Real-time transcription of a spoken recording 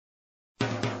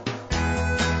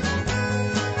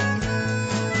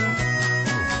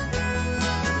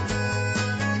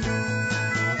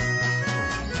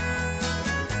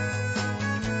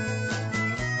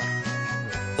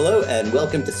Hello, and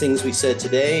welcome to Things We Said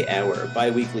Today, our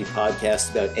bi-weekly podcast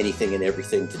about anything and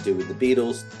everything to do with the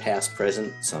Beatles, past,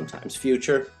 present, sometimes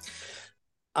future.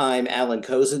 I'm Alan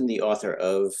Kozin, the author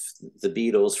of The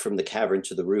Beatles From the Cavern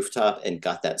to the Rooftop and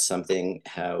Got That Something,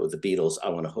 How the Beatles, I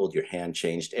Want to Hold Your Hand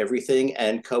Changed Everything,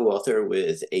 and co-author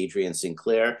with Adrian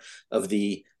Sinclair of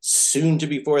the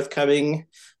soon-to-be forthcoming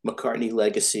McCartney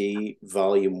Legacy,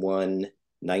 Volume 1,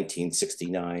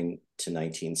 1969 to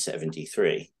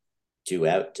 1973. Due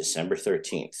out December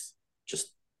 13th,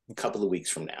 just a couple of weeks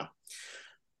from now.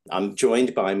 I'm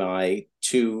joined by my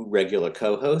two regular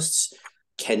co-hosts,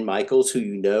 Ken Michaels, who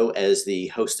you know as the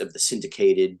host of the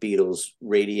syndicated Beatles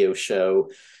radio show,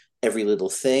 Every Little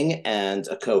Thing, and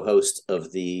a co-host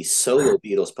of the solo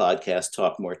Beatles podcast,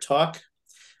 Talk More Talk.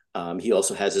 He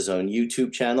also has his own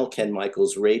YouTube channel, Ken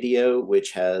Michaels Radio,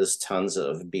 which has tons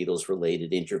of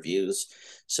Beatles-related interviews,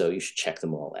 so you should check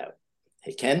them all out.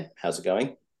 Hey, Ken, how's it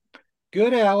going?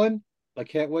 Good, Alan. I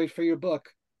can't wait for your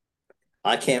book.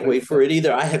 I can't wait for it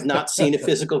either. I have not seen a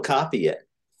physical copy yet.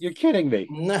 You're kidding me.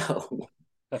 No.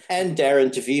 And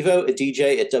Darren DeVivo, a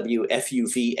DJ at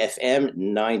WFUV FM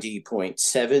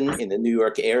 90.7 in the New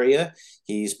York area.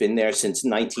 He's been there since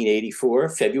 1984,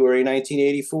 February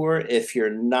 1984. If you're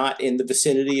not in the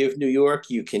vicinity of New York,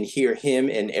 you can hear him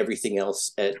and everything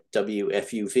else at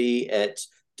WFUV at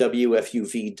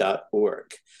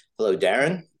WFUV.org. Hello,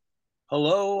 Darren.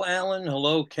 Hello, Alan.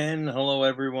 Hello, Ken. Hello,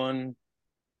 everyone.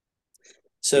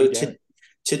 So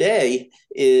today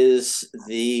is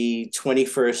the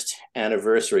 21st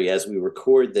anniversary, as we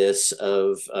record this,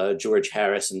 of George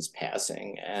Harrison's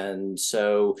passing. And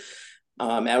so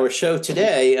our show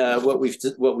today, what we've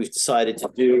decided to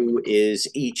do is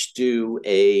each do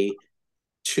a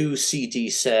 2 CD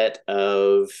set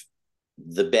of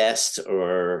the best,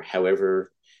 or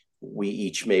however we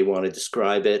each may want to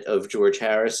describe it, of George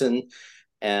Harrison.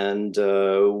 And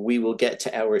we will get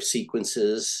to our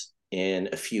sequences in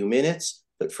a few minutes.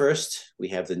 But first, we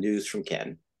have the news from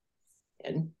Ken.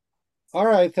 Ken? All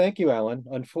right. Thank you, Alan.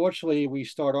 Unfortunately, we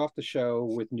start off the show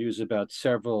with news about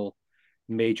several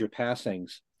major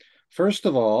passings. First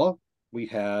of all, we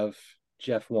have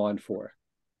Jeff Wandfor,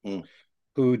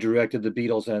 who directed the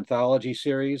Beatles anthology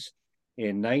series.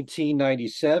 In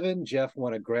 1997, Jeff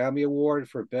won a Grammy Award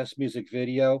for Best Music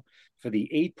Video for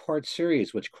the 8-part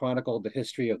series, which chronicled the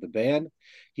history of the band.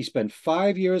 He spent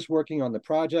 5 years working on the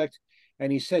project,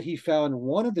 and he said he found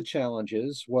one of the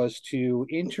challenges was to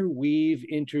interweave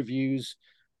interviews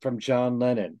from John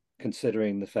Lennon,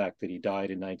 considering the fact that he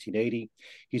died in 1980.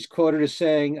 He's quoted as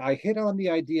saying, "I hit on the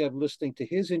idea of listening to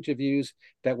his interviews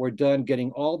that were done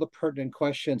getting all the pertinent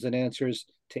questions and answers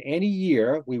to any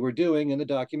year we were doing in the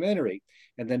documentary,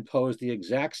 and then posed the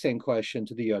exact same question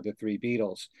to the other 3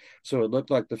 Beatles. So it looked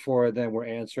like the 4 of them were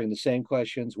answering the same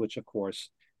questions, which of course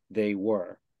they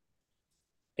were."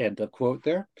 End of quote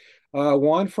there.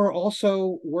 Wandfor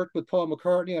also worked with Paul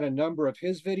McCartney on a number of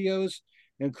his videos,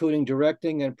 including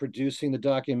directing and producing the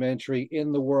documentary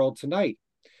In the World Tonight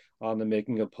on the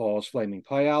making of Paul's Flaming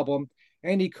Pie album.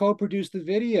 And he co-produced the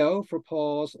video for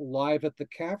Paul's Live at the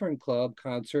Cavern Club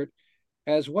concert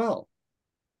as well.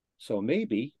 So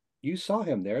maybe you saw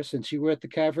him there since you were at the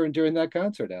Cavern during that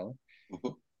concert, Alan.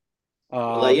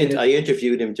 Well, I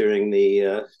interviewed him during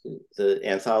the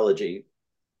anthology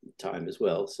time as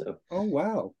well. So. Oh,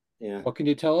 wow. Yeah. What can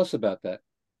you tell us about that?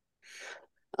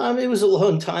 It was a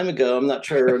long time ago. I'm not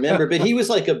sure I remember, but he was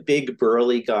like a big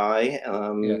burly guy,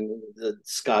 the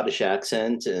Scottish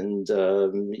accent, and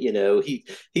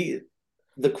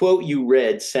the quote you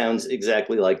read sounds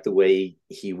exactly like the way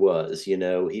he was. You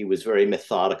know, he was very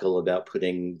methodical about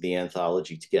putting the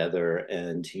anthology together,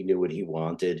 and he knew what he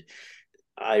wanted.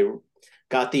 I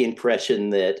got the impression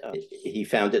that he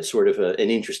found it sort of an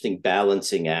interesting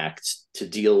balancing act to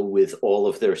deal with all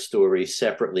of their stories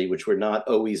separately, which were not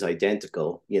always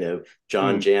identical. You know,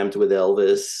 John jammed with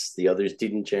Elvis, the others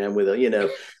didn't jam with,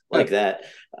 like that.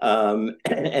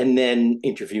 And then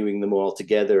interviewing them all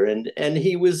together. And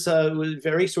he was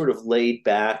very sort of laid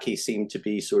back. He seemed to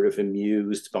be sort of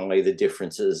amused by the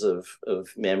differences of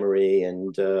memory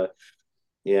and,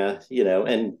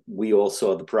 and we all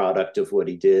saw the product of what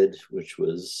he did, which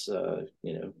was,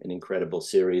 an incredible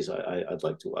series. I'd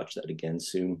like to watch that again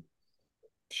soon.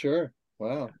 Sure.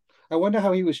 Wow. I wonder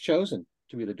how he was chosen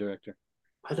to be the director.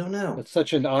 I don't know. It's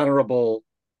such an honorable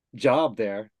job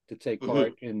there to take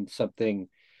part in something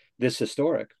this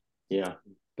historic. Yeah.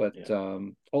 But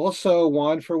also,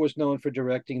 Wandfor was known for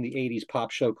directing the 80s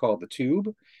pop show called The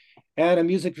Tube. and a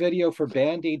music video for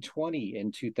Band Aid 20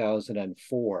 in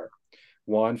 2004.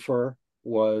 Wanfor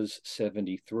was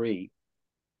 73.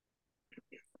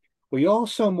 We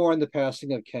also mourn the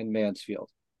passing of Ken Mansfield.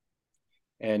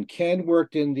 And Ken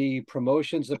worked in the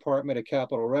promotions department at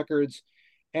Capitol Records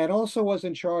and also was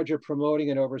in charge of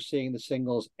promoting and overseeing the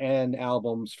singles and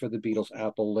albums for the Beatles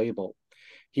Apple label.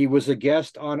 He was a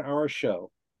guest on our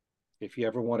show. If you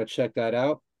ever want to check that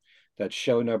out, that's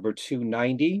show number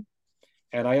 290.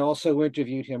 And I also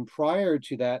interviewed him prior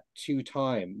to that 2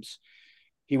 times.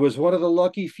 He was one of the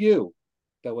lucky few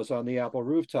that was on the Apple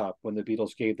rooftop when the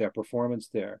Beatles gave their performance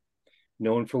there.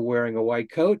 Known for wearing a white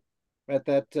coat at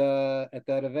that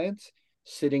event,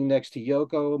 sitting next to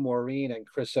Yoko, Maureen, and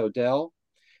Chris O'Dell.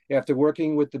 After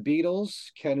working with the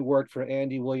Beatles, Ken worked for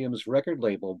Andy Williams' record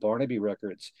label, Barnaby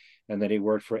Records, and then he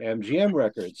worked for MGM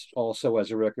Records, also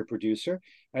as a record producer,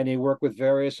 and he worked with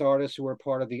various artists who were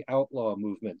part of the outlaw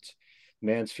movement.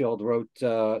 Mansfield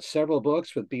wrote several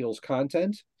books with Beatles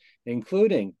content,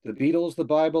 including The Beatles, the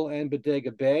Bible, and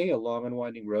Bodega Bay, A Long and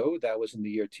Winding Road. That was in the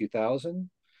year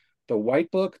 2000. The White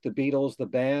Book, The Beatles, the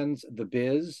Bands, the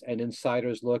Biz, An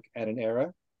Insider's Look at an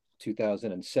Era,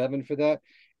 2007 for that.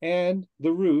 And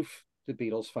The Roof, the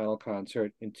Beatles' final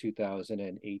concert in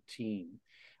 2018.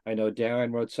 I know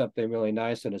Darren wrote something really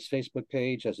nice on his Facebook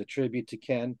page as a tribute to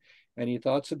Ken. Any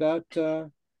thoughts about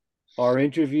our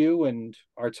interview and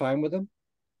our time with him?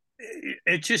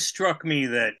 It just struck me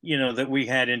that, that we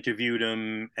had interviewed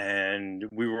him and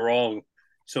we were all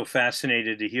so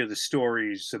fascinated to hear the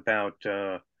stories about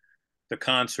the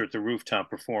concert, the rooftop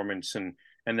performance, and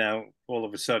now all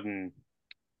of a sudden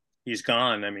he's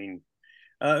gone. I mean,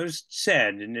 it was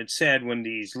sad, and it's sad when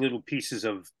these little pieces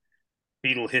of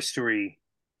Beatle history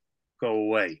go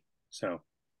away. So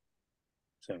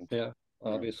yeah,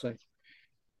 obviously.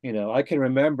 I can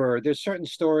remember there's certain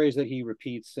stories that he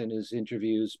repeats in his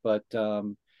interviews, but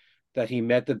that he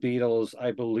met the Beatles,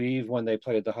 I believe, when they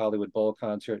played the Hollywood Bowl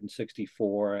concert in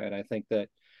 '64, and I think that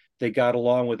they got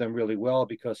along with him really well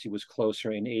because he was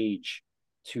closer in age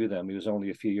to them. He was only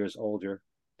a few years older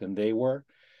than they were.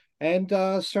 And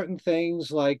certain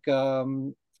things like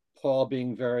Paul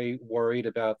being very worried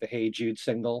about the Hey Jude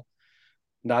single.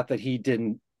 Not that he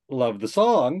didn't love the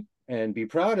song and be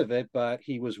proud of it, but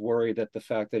he was worried that the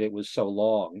fact that it was so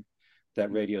long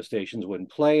that radio stations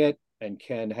wouldn't play it, and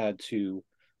Ken had to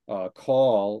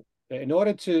call in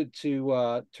order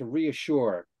to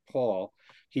reassure Paul.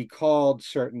 He called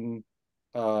certain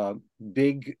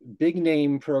big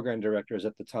name program directors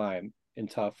at the time in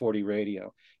Top 40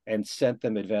 Radio and sent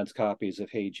them advance copies of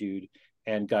Hey Jude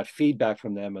and got feedback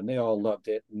from them, and they all loved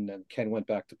it. And then Ken went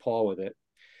back to Paul with it.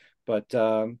 But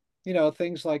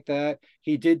things like that.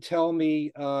 He did tell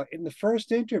me in the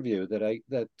first interview that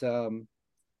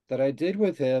I did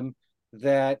with him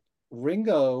that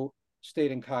Ringo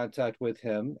stayed in contact with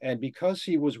him, and because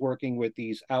he was working with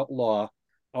these outlaw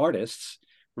artists,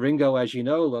 Ringo, as you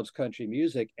know, loves country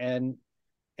music, and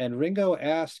Ringo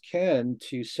asked Ken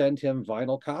to send him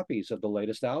vinyl copies of the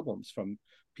latest albums from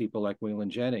people like Waylon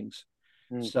Jennings.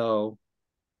 So,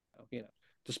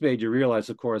 this made you realize,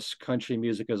 of course, country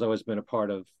music has always been a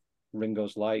part of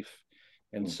Ringo's life.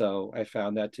 And so I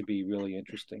found that to be really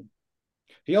interesting.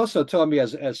 He also told me,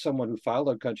 as someone who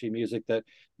followed country music, that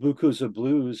Bukusa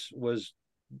Blues was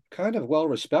kind of well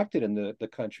respected in the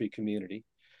country community,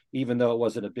 even though it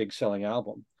wasn't a big selling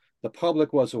album. The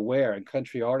public was aware, and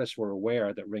country artists were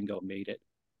aware that Ringo made it.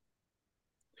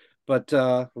 But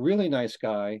really nice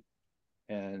guy,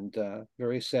 and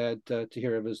very sad to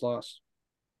hear of his loss,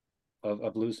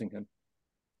 of losing him.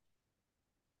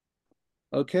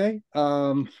 Okay.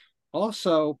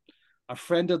 Also, a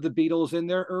friend of the Beatles in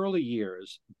their early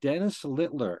years, Dennis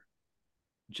Littler,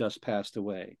 just passed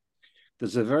away.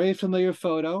 There's a very familiar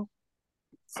photo.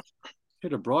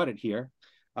 Should have brought it here.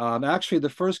 Actually, the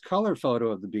first color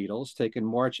photo of the Beatles, taken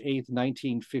March 8th,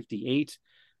 1958,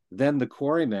 then the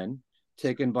Quarrymen,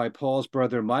 taken by Paul's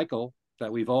brother Michael,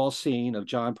 that we've all seen, of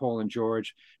John, Paul, and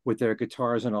George with their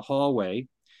guitars in a hallway.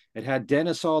 It had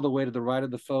Dennis all the way to the right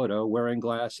of the photo, wearing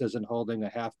glasses and holding a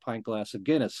half-pint glass of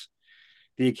Guinness.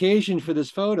 The occasion for this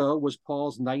photo was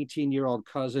Paul's 19-year-old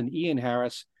cousin, Ian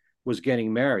Harris, was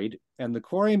getting married, and the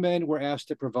Quarrymen were asked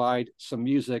to provide some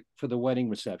music for the wedding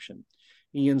reception.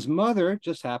 Ian's mother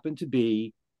just happened to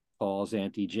be Paul's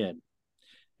Auntie Gin.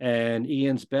 And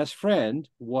Ian's best friend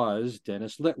was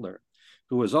Dennis Littler,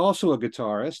 who was also a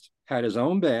guitarist, had his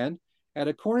own band, and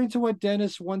according to what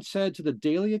Dennis once said to the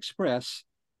Daily Express,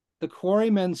 the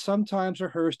Quarrymen sometimes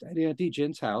rehearsed at Auntie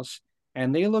Gin's house,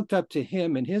 and they looked up to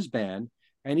him and his band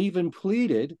and even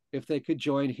pleaded if they could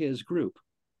join his group.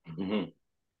 Mm-hmm.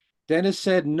 Dennis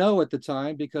said no at the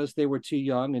time because they were too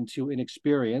young and too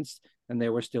inexperienced, and they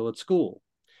were still at school.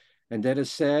 And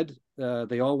Dennis said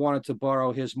they all wanted to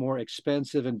borrow his more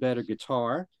expensive and better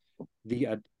guitar,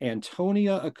 the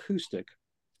Antonia Acoustic.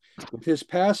 With his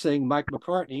passing, Mike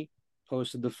McCartney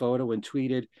posted the photo and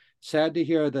tweeted, "Sad to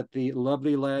hear that the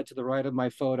lovely lad to the right of my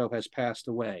photo has passed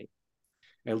away.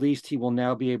 At least he will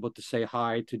now be able to say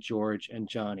hi to George and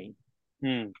Johnny."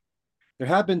 Hmm. There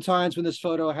have been times when this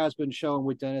photo has been shown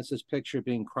with Dennis's picture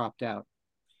being cropped out.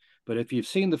 But if you've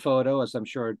seen the photo, as I'm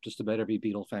sure just about every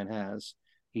Beatle fan has,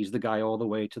 he's the guy all the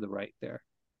way to the right there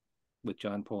with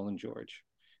John, Paul, and George,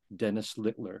 Dennis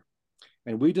Littler.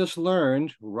 And we just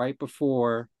learned right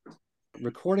before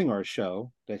recording our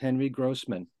show that Henry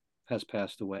Grossman has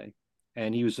passed away.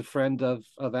 And he was a friend of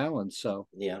Alan's. So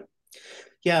yeah,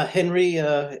 Henry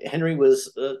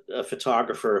was a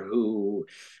photographer who,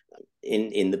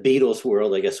 in the Beatles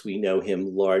world, I guess we know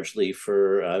him largely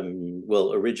for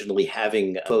originally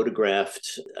having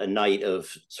photographed a night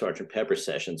of Sergeant Pepper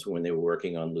sessions when they were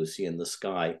working on Lucy in the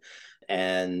Sky,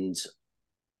 and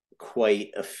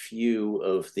quite a few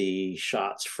of the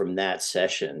shots from that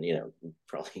session,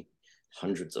 probably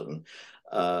hundreds of them,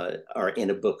 are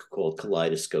in a book called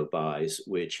Kaleidoscope Eyes,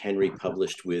 which Henry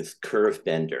published with Curve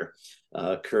Bender.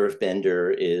 Curve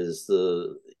Bender is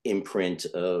the imprint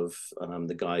of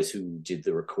the guys who did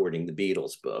the Recording the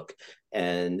Beatles book.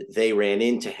 And they ran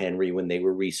into Henry when they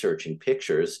were researching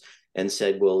pictures and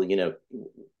said, well,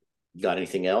 got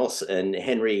anything else? And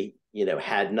Henry,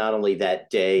 had not only that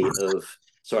day of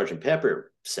Sergeant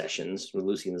Pepper sessions with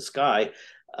Lucy in the Sky,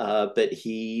 but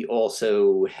he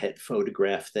also had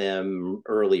photographed them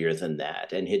earlier than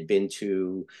that and had been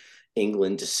to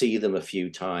England to see them a few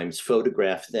times,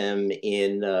 photographed them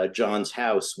in John's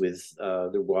house with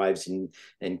their wives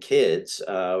and kids.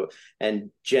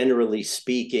 And generally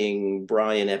speaking,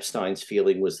 Brian Epstein's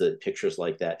feeling was that pictures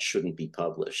like that shouldn't be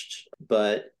published.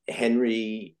 But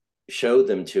Henry showed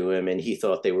them to him and he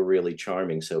thought they were really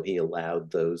charming. So he allowed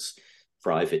those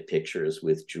private pictures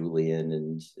with Julian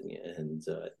and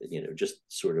just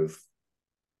sort of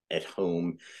at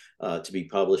home to be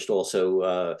published. Also,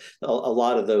 a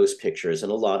lot of those pictures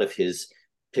and a lot of his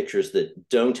pictures that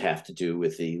don't have to do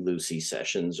with the Lucy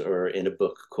sessions are in a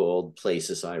book called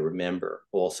Places I Remember,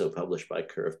 also published by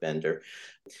Curve Bender.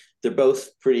 They're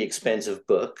both pretty expensive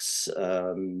books,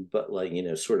 but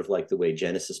sort of like the way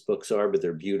Genesis books are, but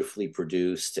they're beautifully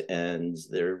produced and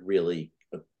they're really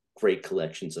great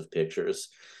collections of pictures.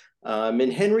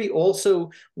 And Henry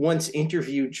also once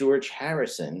interviewed George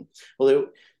Harrison, although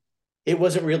it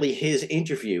wasn't really his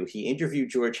interview. He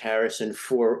interviewed George Harrison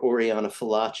for Oriana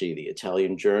Fallaci, the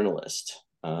Italian journalist.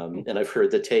 And I've heard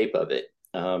the tape of it.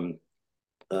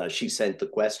 She sent the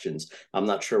questions. I'm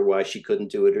not sure why she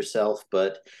couldn't do it herself,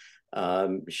 but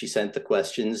she sent the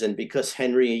questions. And because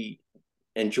Henry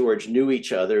and George knew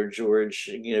each other, George,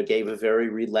 gave a very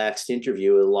relaxed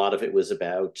interview. A lot of it was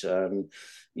about,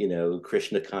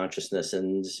 Krishna consciousness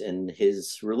and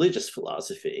his religious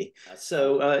philosophy.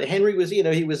 So Henry was,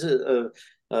 he was a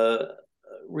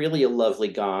really a lovely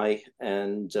guy.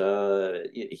 And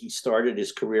he started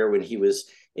his career when he was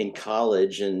in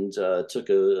college and took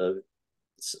a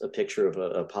picture of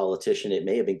a politician. It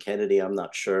may have been Kennedy, I'm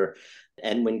not sure.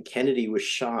 And when Kennedy was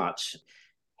shot,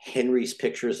 Henry's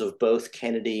pictures of both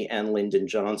Kennedy and Lyndon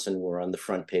Johnson were on the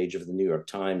front page of the New York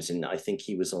Times, and I think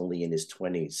he was only in his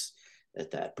 20s at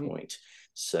that point.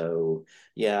 So,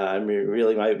 yeah, I mean,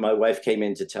 really, my wife came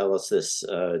in to tell us this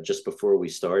just before we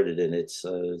started, and it's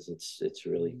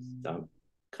really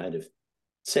kind of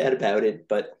sad about it.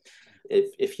 But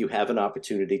if you have an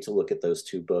opportunity to look at those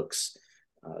two books,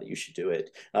 you should do it.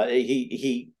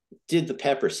 He did the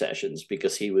Pepper sessions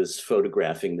because he was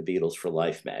photographing the Beatles for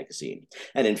Life magazine.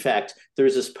 And in fact,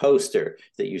 there's this poster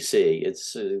that you see.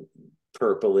 It's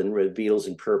purple and red, Beatles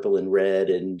in purple and red,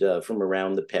 and from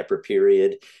around the Pepper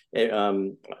period.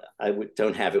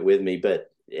 Don't have it with me,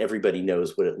 but everybody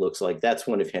knows what it looks like. That's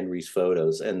one of Henry's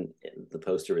photos, and the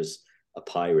poster is a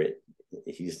pirate.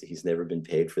 He's never been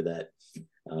paid for that.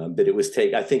 But it was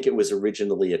I think it was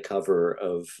originally a cover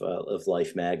of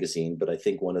Life magazine, but I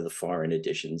think one of the foreign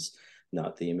editions,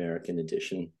 not the American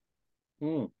edition.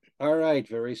 All right,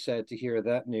 very sad to hear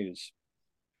that news.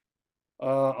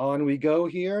 On we go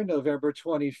here. November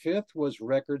 25th was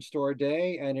Record Store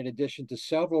Day, and in addition to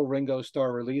several Ringo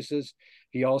Starr releases,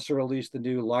 he also released the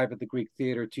new Live at the Greek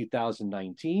Theater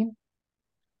 2019,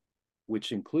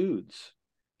 which includes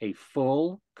a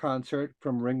full concert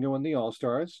from Ringo and the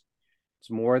All-Stars.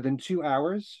 It's more than 2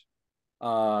 hours,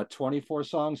 24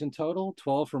 songs in total,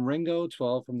 12 from Ringo,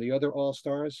 12 from the other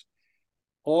All-Stars,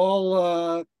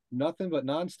 all nothing but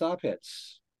nonstop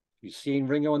hits. You've seen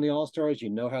Ringo and the All-Stars, you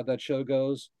know how that show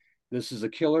goes. This is a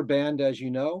killer band, as you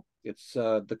know. It's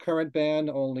the current band,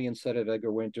 only instead of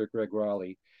Edgar Winter, Greg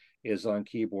Raleigh is on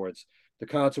keyboards. The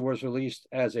concert was released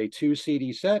as a 2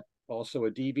 CD set, also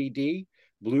a DVD,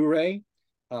 Blu-ray,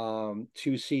 2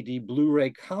 CD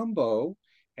Blu-ray combo,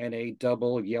 and a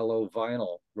double yellow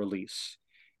vinyl release.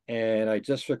 And I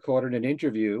just recorded an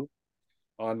interview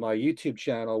on my YouTube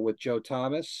channel with Joe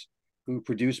Thomas, who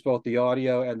produced both the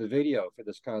audio and the video for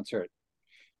this concert.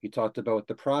 He talked about what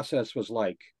the process was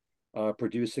like,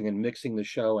 producing and mixing the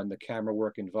show and the camera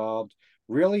work involved.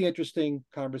 Really interesting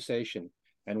conversation,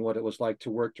 and what it was like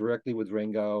to work directly with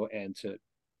Ringo and to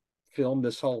film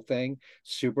this whole thing,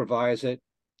 supervise it.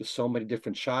 There's so many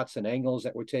different shots and angles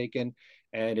that were taken,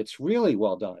 and it's really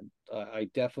well done. I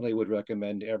definitely would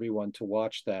recommend everyone to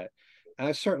watch that. And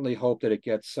I certainly hope that it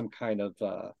gets some kind of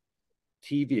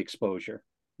TV exposure.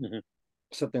 Mm-hmm.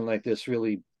 Something like this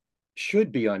really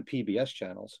should be on PBS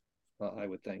channels, I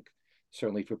would think,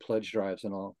 certainly for pledge drives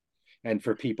and all. And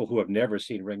for people who have never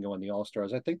seen Ringo and the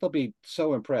All-Stars, I think they'll be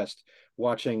so impressed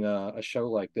watching a show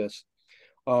like this.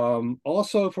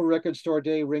 Also for Record Store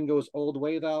Day, Ringo's Old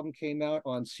Wave album came out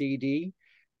on CD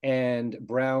and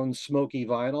brown smoky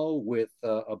vinyl with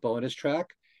a bonus track,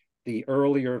 the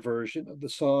earlier version of the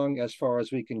song As Far As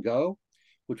We Can Go,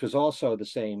 which was also the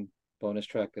same bonus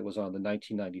track that was on the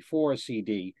 1994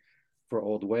 CD for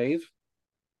Old Wave.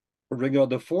 Ringo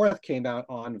the Fourth came out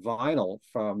on vinyl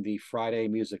from the Friday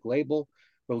Music label,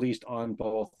 released on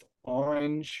both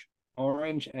orange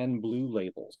and blue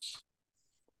labels.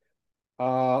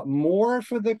 More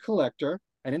for the collector,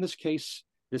 and in this case,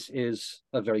 this is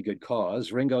a very good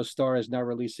cause. Ringo Starr is now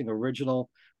releasing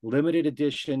original limited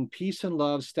edition Peace and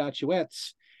Love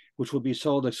statuettes, which will be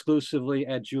sold exclusively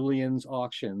at Julien's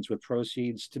auctions, with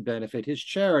proceeds to benefit his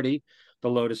charity, the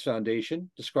Lotus Foundation,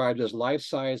 described as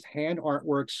life-sized hand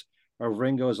artworks of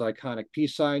Ringo's iconic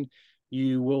peace sign.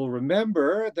 You will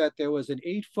remember that there was an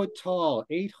 8-foot-tall,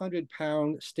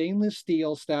 800-pound stainless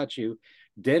steel statue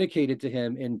dedicated to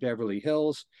him in Beverly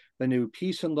Hills. The new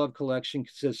Peace and Love collection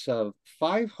consists of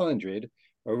 500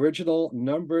 original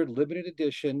numbered limited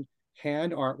edition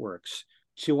hand artworks.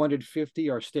 250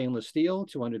 are stainless steel,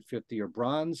 250 are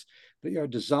bronze. They are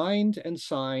designed and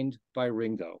signed by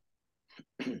Ringo.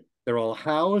 They're all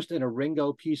housed in a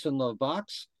Ringo Peace and Love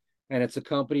box, and it's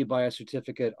accompanied by a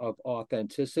certificate of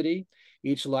authenticity.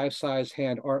 Each life-size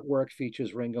hand artwork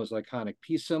features Ringo's iconic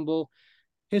peace symbol,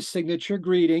 his signature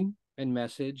greeting and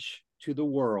message to the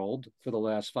world for the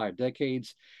last 5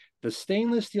 decades. The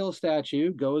stainless steel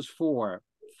statue goes for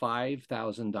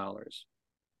 $5,000.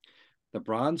 The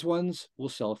bronze ones will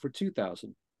sell for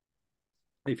 $2,000.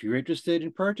 If you're interested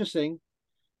in purchasing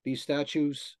these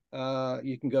statues,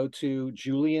 you can go to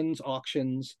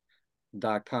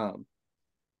juliensauctions.com.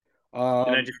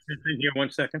 Can I just sit in here 1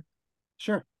 second?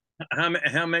 Sure.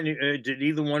 How many did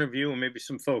either one of you, or maybe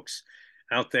some folks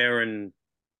out there in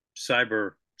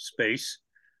cyberspace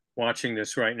watching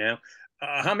this right now,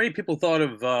 how many people thought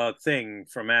of Thing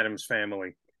from Addams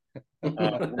Family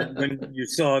when you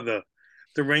saw the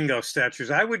Ringo statues?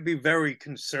 I would be very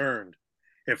concerned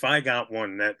if I got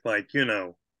one that, like, you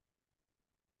know.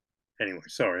 Anyway,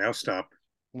 sorry, I'll stop.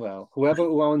 Well, whoever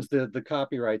owns the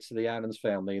copyrights to the Addams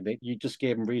Family, you just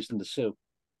gave them reason to sue.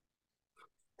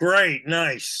 Great,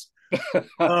 nice.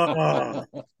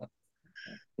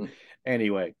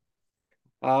 Anyway,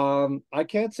 I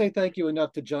can't say thank you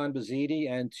enough to John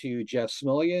Bazzini and to Jeff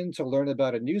Smulyan to learn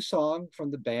about a new song from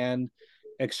the band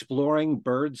Exploring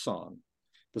Birdsong.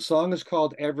 The song is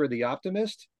called Ever the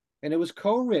Optimist, and it was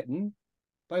co-written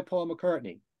by Paul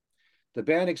McCartney. The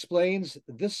band explains,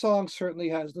 this song certainly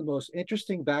has the most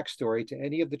interesting backstory to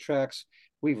any of the tracks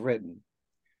we've written.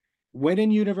 When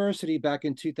in university back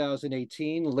in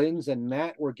 2018, Linz and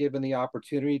Matt were given the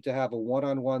opportunity to have a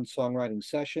one-on-one songwriting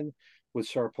session with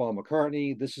Sir Paul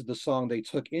McCartney. This is the song they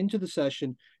took into the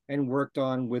session and worked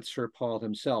on with Sir Paul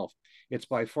himself. It's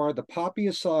by far the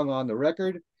poppiest song on the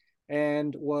record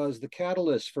and was the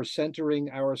catalyst for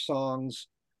centering our songs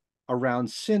around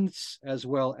synths as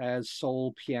well as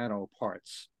soul piano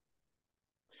parts.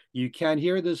 You can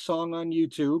hear this song on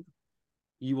YouTube.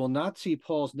 You will not see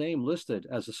Paul's name listed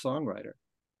as a songwriter.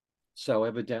 So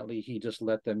evidently he just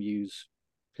let them use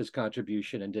his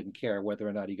contribution and didn't care whether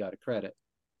or not he got a credit.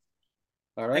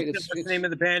 All right. What's the name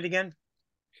of the band again?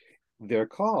 They're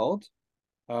called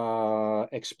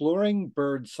Exploring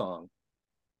Birdsong.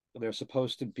 They're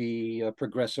supposed to be a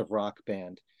progressive rock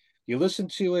band. You listen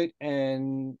to it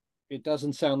and it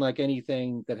doesn't sound like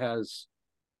anything that has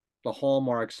the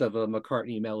hallmarks of a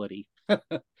McCartney melody.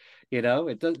 You know,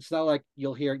 it's not like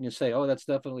you'll hear it and you say, oh, that's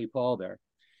definitely Paul there.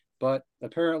 but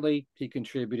apparently he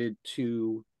contributed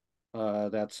to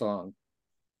that song.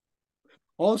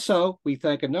 Also, we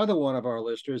thank another one of our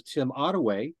listeners, Tim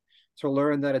Ottaway, to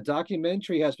learn that a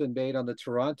documentary has been made on the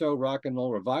Toronto Rock and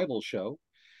Roll Revival show,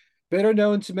 better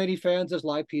known to many fans as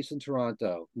Live Peace in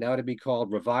Toronto, now to be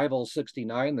called Revival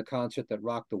 69, the concert that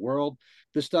rocked the world.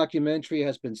 This documentary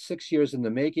has been 6 years in the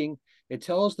making. It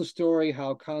tells the story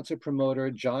how concert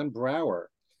promoter John Brower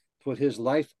put his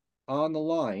life on the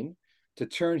line to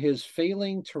turn his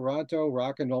failing Toronto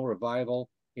Rock and Roll Revival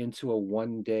into a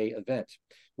one-day event.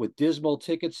 With dismal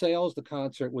ticket sales, the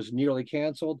concert was nearly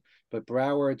canceled, but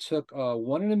Brower took a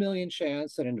 1 in a million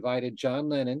chance and invited John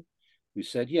Lennon, who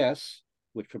said yes,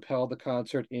 which propelled the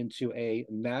concert into a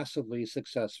massively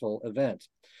successful event.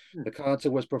 The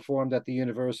concert was performed at the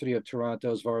University of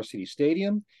Toronto's Varsity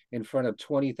Stadium in front of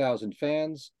 20,000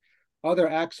 fans. Other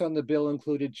acts on the bill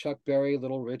included Chuck Berry,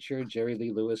 Little Richard, Jerry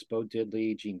Lee Lewis, Bo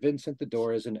Diddley, Gene Vincent, The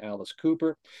Doors, and Alice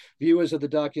Cooper. Viewers of the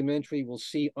documentary will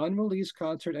see unreleased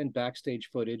concert and backstage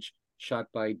footage shot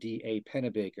by D.A.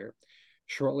 Pennebaker.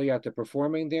 Shortly after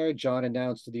performing there, John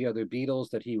announced to the other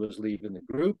Beatles that he was leaving the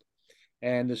group.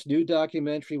 And this new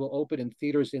documentary will open in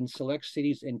theaters in select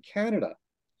cities in Canada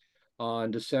on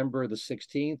December the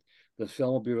 16th. The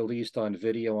film will be released on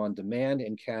video on demand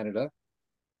in Canada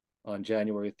on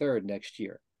January 3rd next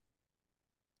year.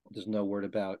 There's no word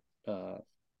about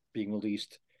being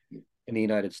released in the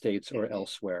United States or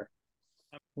elsewhere.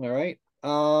 All right.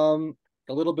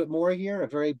 A little bit more here. A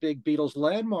very big Beatles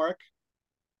landmark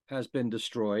has been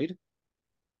destroyed.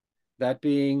 That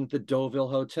being the Deauville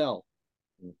Hotel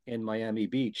in Miami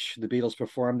Beach. The Beatles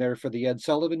performed there for the Ed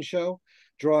Sullivan Show,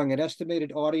 drawing an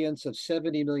estimated audience of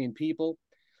 70 million people.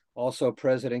 Also,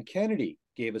 President Kennedy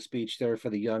gave a speech there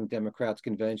for the Young Democrats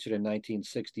Convention in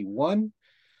 1961.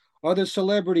 Other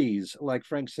celebrities like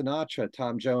Frank Sinatra,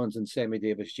 Tom Jones, and Sammy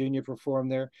Davis Jr.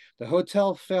 performed there. The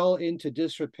hotel fell into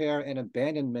disrepair and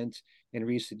abandonment in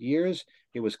recent years.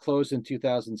 It was closed in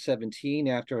 2017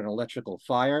 after an electrical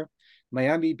fire.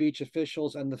 Miami Beach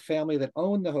officials and the family that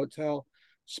owned the hotel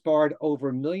sparred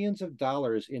over millions of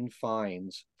dollars in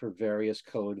fines for various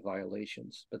code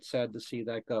violations. But sad to see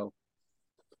that go.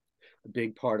 A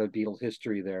big part of Beatle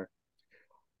history there.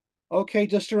 Okay,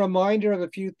 just a reminder of a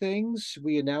few things.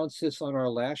 We announced this on our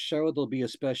last show. There'll be a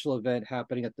special event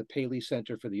happening at the Paley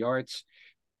Center for the Arts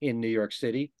in New York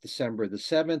City, December the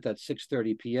 7th at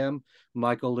 6:30 p.m.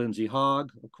 Michael Lindsay Hogg,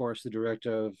 of course, the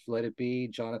director of Let It Be,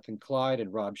 Jonathan Clyde,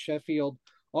 and Rob Sheffield,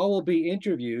 all will be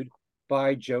interviewed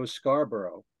by Joe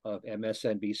Scarborough of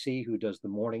MSNBC, who does the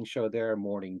morning show there,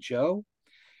 Morning Joe.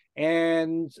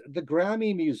 And the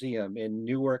Grammy Museum in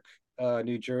Newark,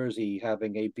 New Jersey,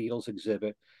 having a Beatles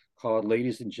exhibit called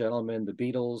Ladies and Gentlemen, the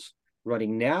Beatles,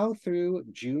 running now through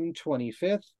June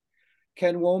 25th.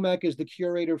 Ken Womack is the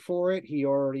curator for it. He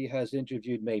already has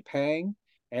interviewed May Pang,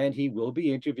 and he will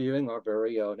be interviewing our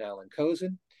very own Alan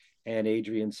Kozin and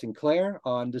Adrian Sinclair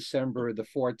on December the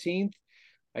 14th.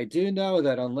 I do know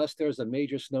that unless there's a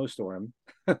major snowstorm,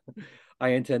 I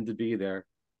intend to be there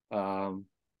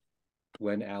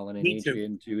when Alan and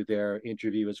Adrian do their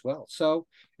interview as well. So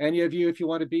any of you, if you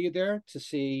want to be there to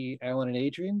see Alan and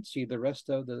Adrian, see the rest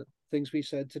of the things we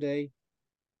said today,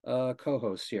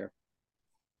 co-hosts here.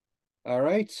 All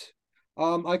right.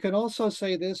 I can also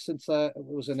say this, since it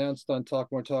was announced on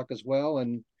Talk More Talk as well,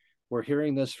 and we're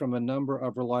hearing this from a number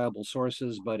of reliable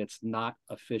sources, but it's not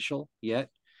official yet,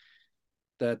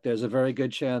 that there's a very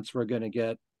good chance we're going to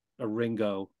get a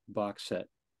Ringo box set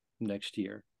next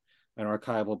year, an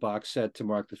archival box set to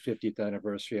mark the 50th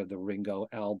anniversary of the Ringo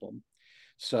album.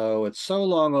 So it's so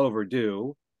long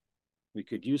overdue. We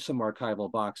could use some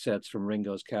archival box sets from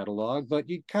Ringo's catalog, but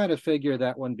you kind of figure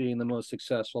that one being the most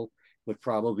successful would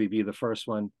probably be the first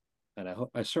one. And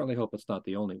I certainly hope it's not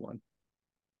the only one.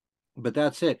 But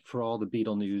that's it for all the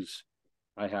Beatle news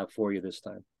I have for you this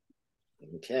time.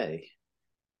 Okay.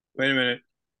 Wait a minute.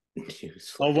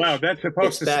 Oh, wow. That's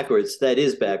supposed to... backwards. That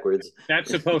is backwards. That's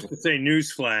supposed to say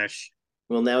newsflash.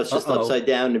 Well, now it's just upside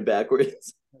down and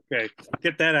backwards. Okay.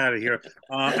 Get that out of here.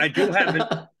 I do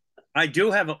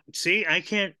have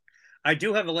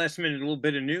a last minute little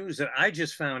bit of news that I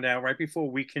just found out right before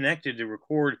we connected to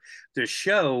record the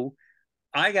show.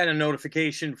 I got a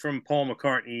notification from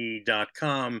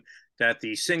PaulMcCartney.com that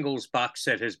the singles box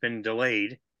set has been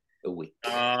delayed. A week.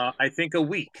 I think a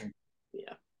week.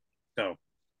 Yeah.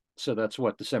 So that's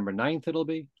what, December 9th it'll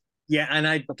be? Yeah, and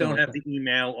I don't have the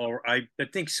email, or I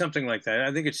think something like that.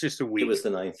 I think it's just a week. It was the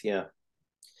 9th, yeah.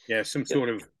 Yeah, some sort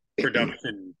of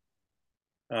production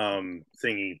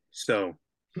thingy. So,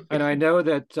 and I know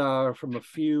that from a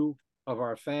few of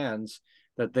our fans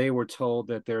that they were told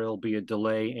that there will be a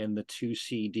delay in the 2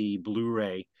 CD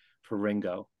Blu-ray for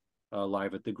Ringo,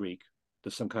 Live at the Greek.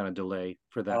 There's some kind of delay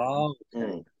for that one. Oh,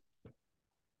 okay.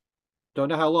 Don't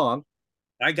know how long.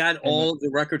 I got all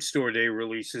the Record Store Day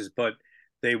releases, but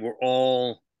they were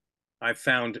all, I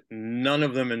found none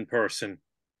of them in person.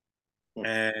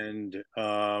 And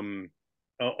or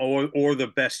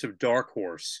the Best of Dark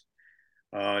Horse.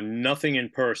 Nothing in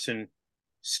person.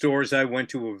 Stores I went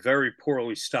to were very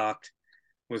poorly stocked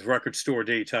with Record Store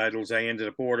Day titles. I ended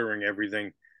up ordering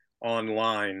everything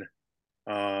online.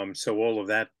 So all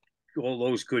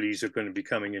those goodies are going to be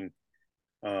coming in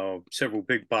several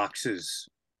big boxes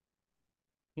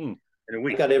in a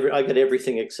week. I got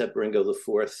everything except Ringo the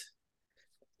Fourth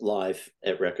live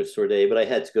at Record Store Day, but I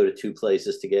had to go to 2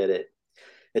 places to get it.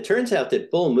 It turns out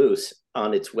that Bull Moose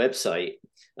on its website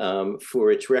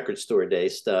for its Record Store Day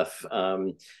stuff,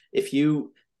 if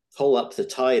you pull up the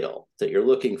title that you're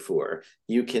looking for,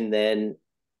 you can then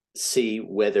see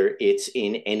whether it's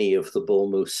in any of the Bull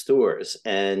Moose stores,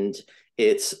 and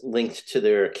it's linked to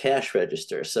their cash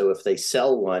register. So if they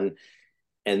sell one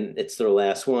and it's their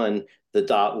last one, the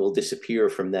dot will disappear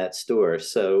from that store.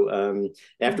 So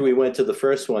after we went to the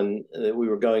first one that we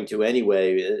were going to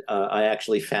anyway, I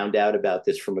actually found out about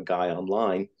this from a guy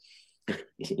online,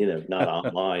 not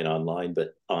online,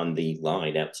 but on the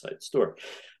line outside the store.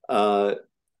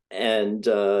 And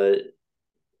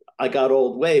I got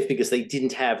Old Wave because they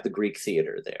didn't have the Greek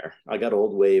Theater there. I got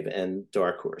Old Wave and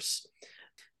Dark Horse,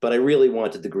 but I really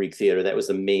wanted the Greek Theater. That was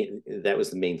the main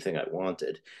thing I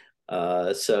wanted.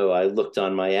 So I looked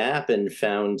on my app and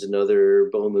found another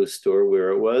Bull Moose store where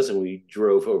it was, and we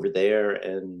drove over there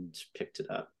and picked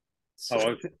it up.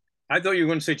 So, I thought you were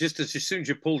going to say just as soon as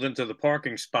you pulled into the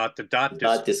parking spot, the dot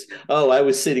just... I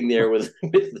was sitting there with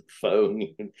the phone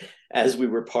as we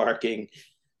were parking,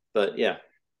 but yeah.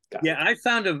 I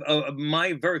found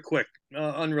my very quick,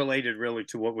 unrelated really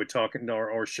to what we're talking to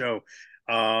our show.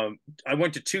 I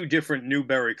went to 2 different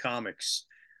Newberry Comics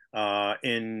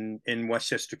in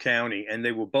Westchester County, and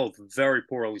they were both very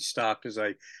poorly stocked, as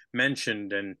I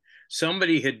mentioned. And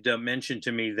somebody had mentioned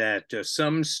to me that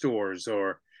some stores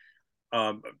are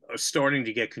starting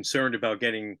to get concerned about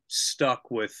getting stuck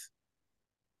with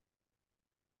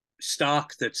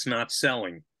stock that's not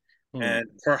selling. And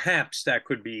perhaps that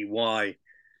could be why,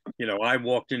 I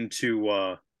walked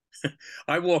into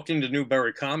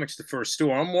Newberry Comics, the first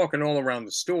store. I'm walking all around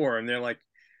the store, and they're like,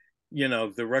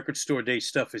 the Record Store Day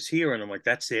stuff is here. And I'm like,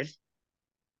 that's it?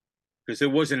 Because there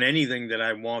wasn't anything that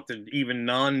I wanted, even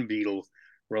non-Beatle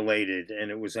related.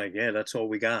 And it was like, yeah, that's all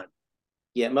we got.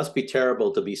 Yeah, it must be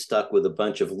terrible to be stuck with a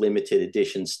bunch of limited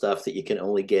edition stuff that you can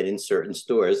only get in certain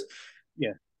stores.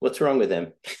 Yeah. What's wrong with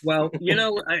them? Well,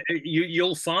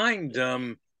 you'll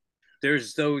find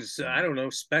there's those, I don't know,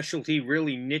 specialty,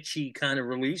 really niche-y kind of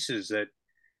releases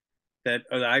that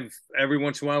I've every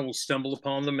once in a while will stumble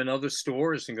upon them in other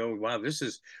stores and go, wow, this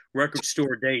is Record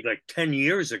Store Day like 10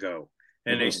 years ago,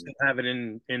 and they still have it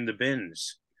in the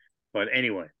bins. But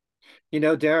anyway.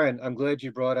 Darren, I'm glad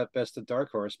you brought up Best of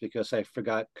Dark Horse, because I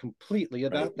forgot completely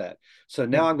about that. So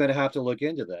now I'm going to have to look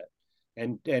into that.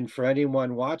 And for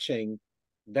anyone watching,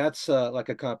 that's like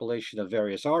a compilation of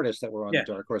various artists that were on the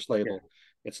Dark Horse label.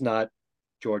 It's not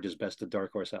George's Best of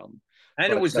Dark Horse album.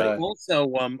 And it was also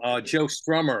Joe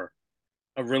Strummer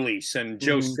a release, and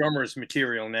Joe Strummer's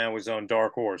material now is on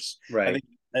Dark Horse. Right. I think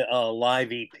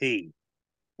live EP,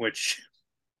 which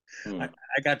I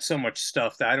got so much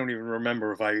stuff that I don't even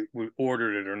remember if I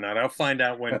ordered it or not. I'll find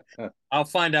out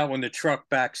when the truck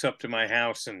backs up to my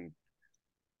house and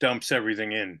dumps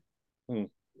everything in.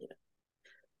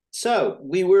 So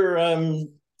we were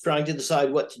trying to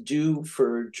decide what to do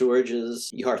for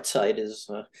George's yahrzeit, as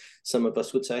some of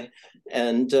us would say,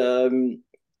 and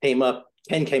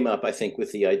Ken came up, I think,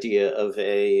 with the idea of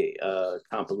a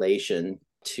compilation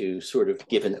to sort of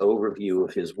give an overview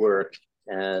of his work.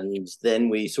 And then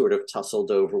we sort of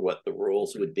tussled over what the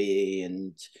rules would be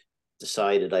and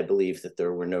decided, I believe, that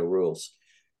there were no rules.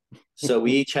 So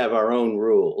we each have our own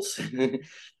rules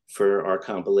for our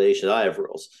compilation. I have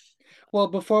rules. Well,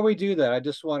 before we do that, I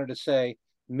just wanted to say,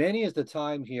 many is the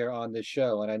time here on this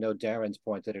show, and I know Darren's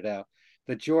pointed it out,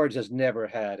 that George has never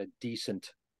had a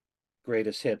decent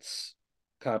greatest hits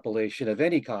compilation of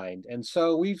any kind. And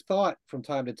so we've thought from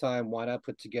time to time, why not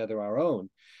put together our own?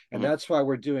 And that's why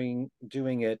we're doing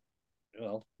it.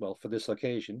 Well, for this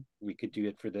occasion, we could do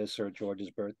it for this or George's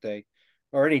birthday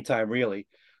or any time really.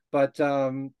 But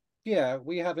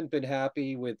we haven't been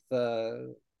happy with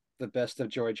the Best of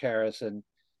George Harrison,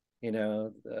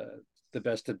 the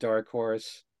Best of Dark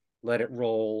Horse, Let It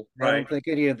Roll. Right. I don't think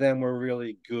any of them were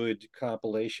really good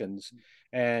compilations.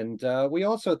 And we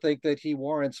also think that he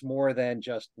warrants more than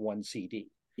just one CD.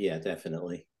 Yeah,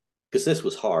 definitely. because this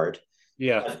was hard.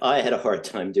 Yeah. I had a hard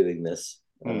time doing this.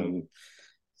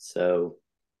 So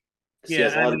he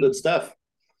has a lot of good stuff.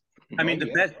 I mean,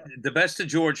 the best of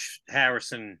George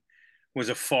Harrison was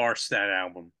a farce, that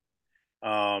album.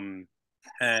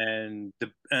 And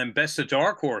Best of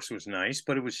Dark Horse was nice,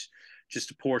 but it was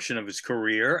just a portion of his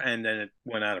career, and then it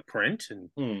went out of print.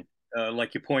 And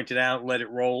like you pointed out, Let It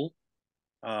Roll,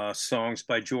 songs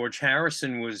by George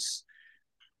Harrison was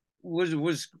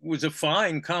a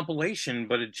fine compilation,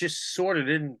 but it just sort of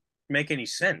didn't make any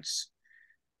sense.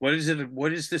 What is it?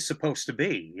 What is this supposed to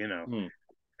be?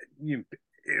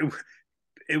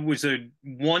 It was a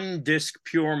one disc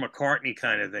pure McCartney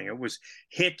kind of thing. It was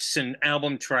hits and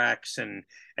album tracks and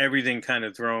everything kind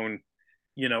of thrown.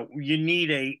 You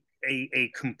need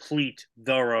a complete,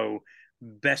 thorough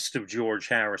best of George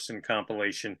Harrison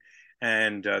compilation,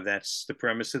 and that's the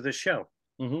premise of the show.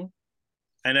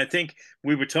 And I think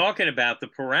we were talking about the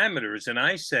parameters, and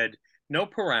I said no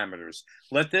parameters.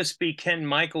 Let this be Ken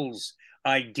Michaels'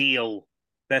 ideal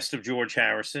best of George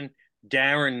Harrison,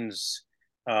 Darren's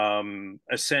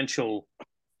essential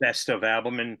best of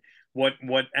album, and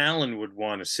what Alan would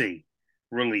want to see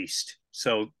released.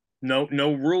 So no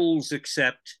rules,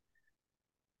 except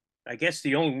I guess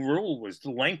the only rule was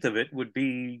the length of it would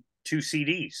be 2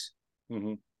 CDs.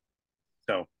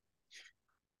 So,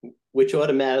 which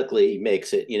automatically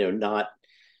makes it,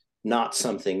 not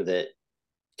something that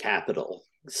Capitol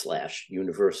 /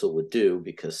 Universal would do,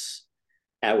 because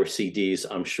our CDs,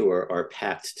 I'm sure, are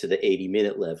packed to the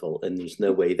 80-minute level, and there's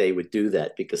no way they would do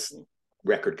that, because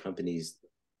record companies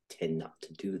tend not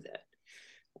to do that.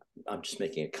 I'm just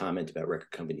making a comment about record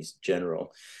companies in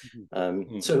general.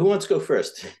 So who wants to go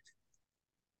first?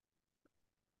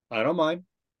 I don't mind.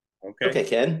 Okay,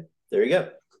 Ken, there you go.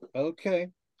 Okay.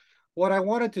 What I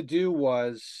wanted to do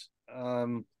was,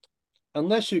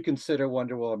 unless you consider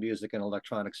Wonderwall music and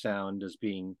electronic sound as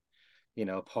being,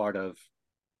 part of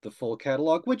the full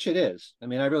catalog, which it is. I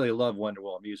mean, I really love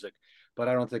Wonderwall music, but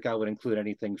I don't think I would include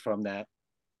anything from that.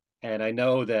 And I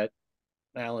know that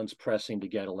Alan's pressing to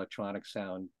get electronic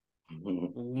sound,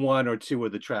 one or two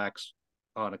of the tracks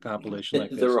on a compilation like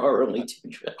this. There are only 2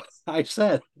 tracks. I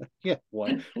said,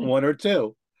 one or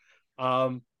two.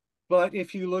 But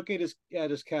if you look at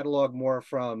his catalog more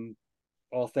from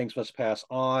All Things Must Pass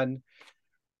on,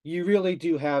 you really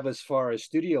do have, as far as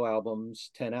studio albums,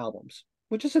 10 albums,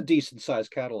 which is a decent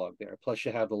sized catalog there. Plus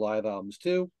you have the live albums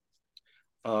too,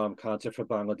 Concert for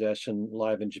Bangladesh and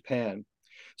Live in Japan.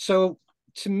 So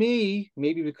to me,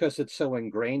 maybe because it's so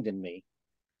ingrained in me,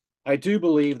 I do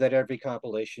believe that every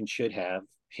compilation should have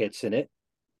hits in it,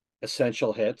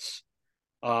 essential hits.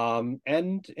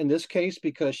 And in this case,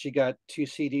 because she got 2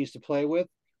 CDs to play with,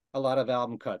 a lot of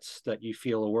album cuts that you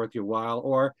feel are worth your while,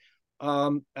 or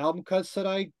album cuts that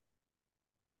I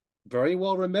very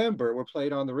well remember were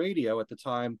played on the radio at the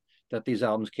time that these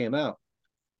albums came out.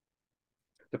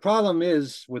 The problem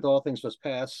is, with All Things Must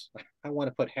Pass, I want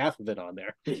to put half of it on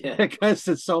there because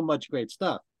it's so much great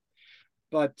stuff.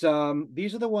 But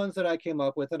these are the ones that I came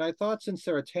up with, and I thought, since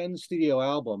there are 10 studio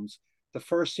albums, the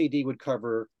first CD would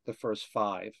cover the first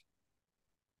 5,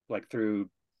 like through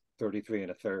 33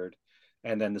 and a third.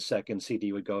 And then the second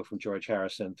CD would go from George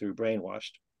Harrison through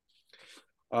Brainwashed.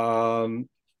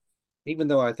 Even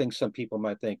though I think some people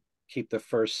might think keep the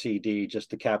first CD just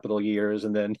the Capitol years,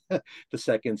 and then the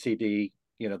second CD,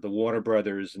 the Warner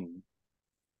Brothers and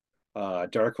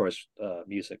Dark Horse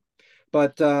music.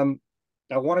 But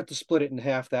I wanted to split it in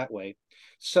half that way.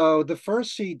 So the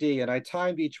first CD, and I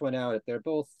timed each one out, they're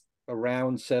both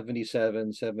around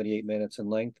 77, 78 minutes in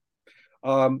length.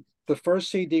 The first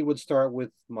CD would start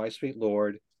with My Sweet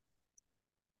Lord,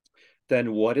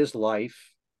 then What Is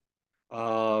Life,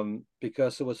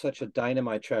 because it was such a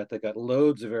dynamite track that got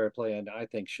loads of airplay and I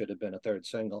think should have been a third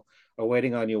single.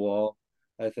 Waiting on You All,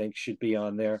 I think, should be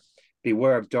on there.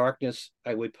 Beware of Darkness,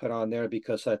 I would put on there,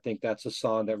 because I think that's a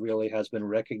song that really has been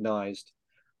recognized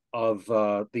of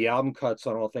the album cuts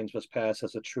on All Things Must Pass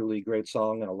as a truly great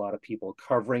song, and a lot of people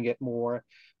covering it more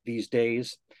these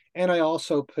days. And I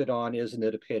also put on Isn't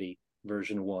It a Pity,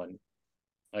 version 1.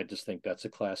 I just think that's a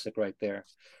classic right there.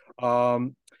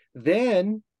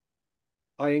 Then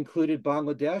I included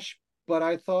Bangladesh, but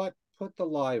I thought, put the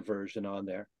live version on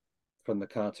there from the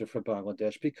Concert for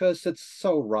Bangladesh, because it's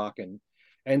so rocking.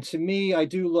 And to me, I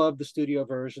do love the studio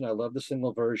version. I love the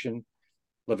single version,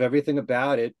 love everything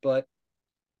about it, but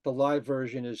the live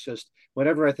version is just,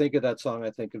 whenever I think of that song,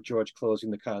 I think of George closing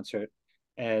the concert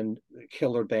and the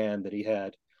killer band that he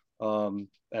had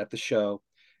at the show.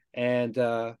 And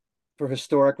for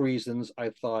historic reasons, I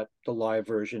thought the live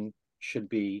version should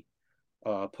be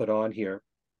put on here.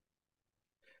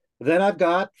 Then I've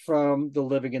got from the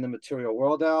Living in the Material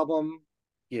World album,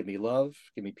 Give Me Love,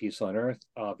 Give Me Peace on Earth,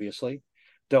 obviously.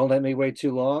 Don't Let Me Wait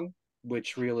Too Long,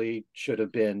 which really should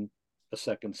have been a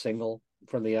second single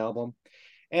from the album.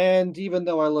 And even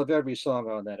though I love every song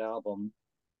on that album,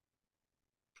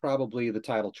 probably the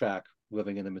title track,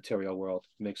 Living in the Material World,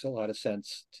 makes a lot of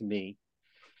sense to me.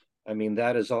 I mean,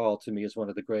 That Is All to me is one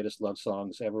of the greatest love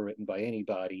songs ever written by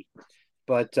anybody.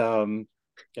 But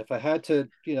if I had to,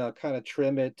 kind of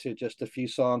trim it to just a few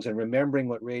songs and remembering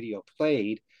what radio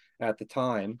played at the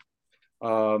time,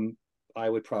 I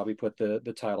would probably put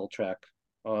the title track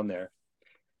on there.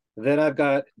 Then I've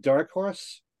got Dark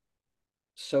Horse,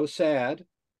 So Sad,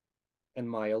 and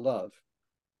Maya Love,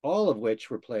 all of which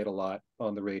were played a lot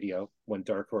on the radio when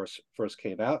Dark Horse first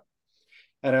came out.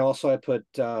 And I put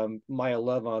Maya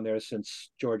Love on there since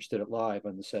George did it live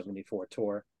on the 74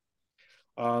 tour.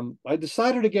 I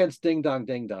decided against Ding Dong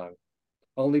Ding Dong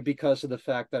only because of the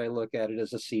fact that I look at it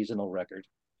as a seasonal record.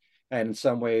 And in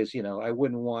some ways, I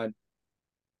wouldn't want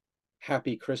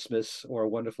Happy Christmas or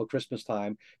Wonderful Christmas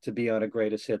Time to be on a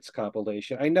greatest hits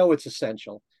compilation. I know it's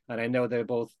essential, and I know they're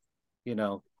both,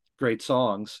 great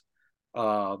songs.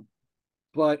 Uh,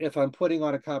 but if I'm putting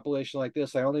on a compilation like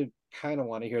this, I only kind of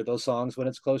want to hear those songs when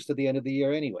it's close to the end of the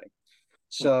year anyway.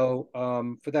 So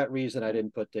for that reason, I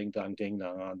didn't put Ding Dong Ding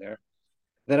Dong on there.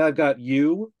 Then I've got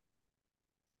You,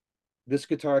 This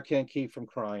Guitar Can't Keep From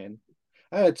Crying.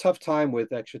 I had a tough time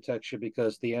with Extra Texture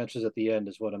because The Answers at the End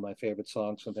is one of my favorite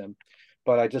songs from him.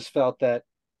 But I just felt that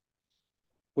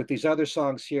with these other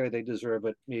songs here, they deserve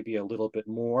it maybe a little bit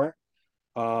more.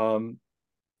 Um,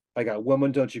 I got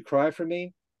Woman, Don't You Cry for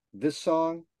Me, this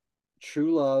song,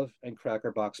 True Love, and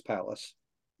Cracker Box Palace.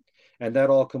 And that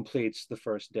all completes the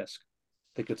first disc.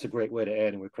 I think it's a great way to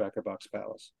end with Cracker Box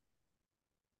Palace.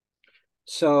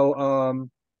 So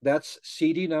that's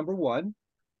CD number 1.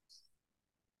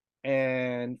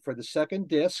 And for the second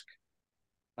disc,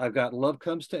 I've got Love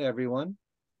Comes to Everyone,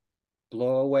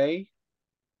 Blow Away,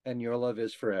 and Your Love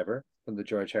Is Forever from the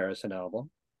George Harrison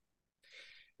album.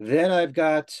 Then I've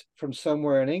got from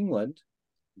Somewhere in England,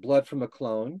 Blood from a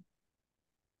Clone.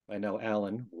 I know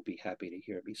Alan will be happy to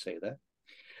hear me say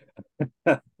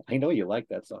that. I know you like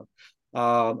that song.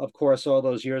 Of course, All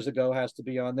Those Years Ago has to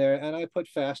be on there. And I put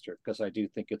Faster because I do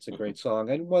think it's a great song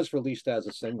and was released as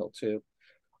a single too.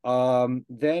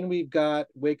 Then we've got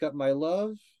Wake Up My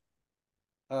Love,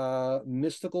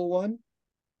 Mystical One,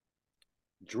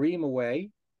 Dream Away.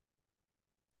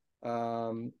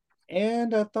 And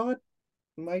I thought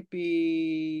might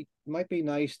be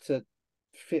nice to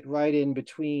fit right in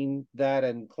between that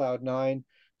and Cloud Nine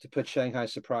to put Shanghai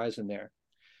Surprise in there.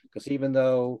 Because even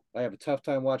though I have a tough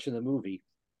time watching the movie,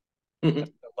 I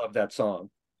love that song.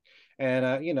 And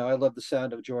I love the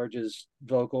sound of George's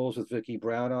vocals with Vicki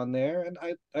Brown on there. And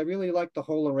I really like the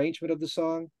whole arrangement of the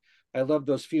song. I love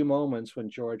those few moments when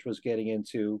George was getting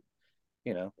into,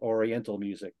 Oriental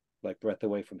music, like Breath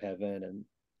Away from Heaven and,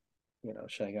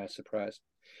 Shanghai Surprise.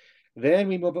 Then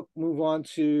we move on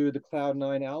to the Cloud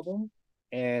Nine album.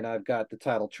 And I've got the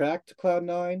title track to Cloud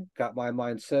Nine, Got My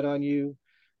Mind Set on You,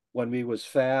 When We Was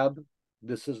Fab,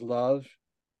 This Is Love,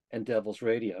 and Devil's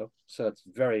Radio. So it's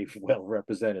very well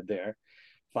represented there.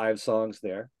 5 songs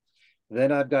there.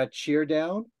 Then I've got Cheer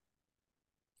Down,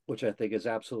 which I think is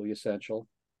absolutely essential.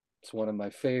 It's one of my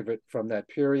favorite from that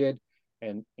period,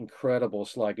 and incredible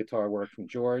slide guitar work from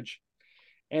George.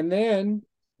 And then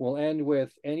we'll end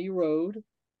with Any Road,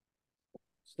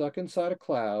 Stuck Inside a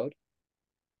Cloud,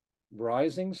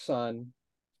 Rising Sun,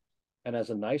 and as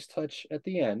a nice touch at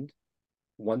the end,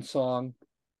 one song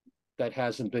that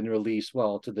hasn't been released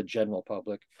well to the general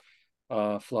public,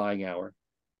 Flying Hour,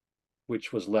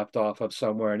 which was left off of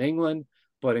Somewhere in England,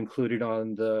 but included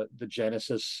on the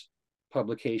Genesis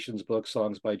publications book,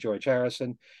 Songs by George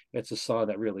Harrison. It's a song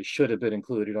that really should have been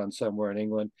included on Somewhere in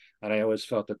England. And I always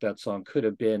felt that song could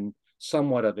have been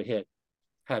somewhat of a hit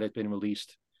had it been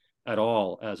released at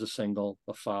all as a single,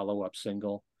 a follow-up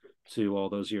single to All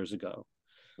Those Years Ago.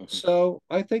 So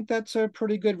I think that's a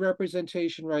pretty good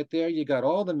representation right there. You got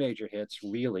all the major hits,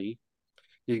 really.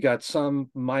 You got some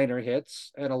minor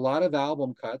hits and a lot of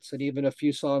album cuts and even a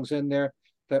few songs in there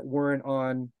that weren't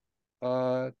on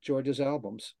George's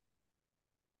albums.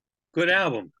 Good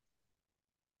album.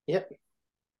 Yep.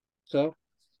 So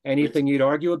anything you'd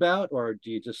argue about, or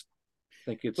do you just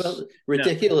think it's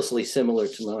ridiculously similar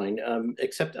to mine?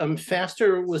 Except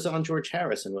Faster was on George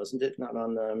Harrison, wasn't it? Not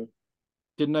on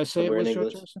didn't I say it was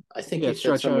George Harrison? I think you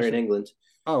said Somewhere in England.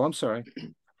 Oh, I'm sorry.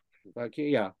 Okay,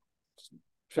 yeah.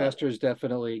 Faster is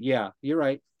definitely, yeah, you're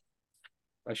right.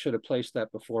 I should have placed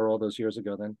that before All Those Years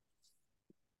Ago then.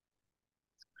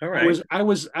 All right. I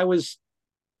was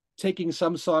taking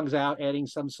some songs out, adding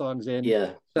some songs in.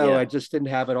 Yeah. So Yeah. I just didn't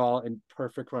have it all in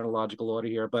perfect chronological order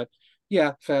here. But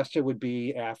yeah, Faster would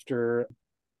be after,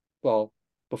 well,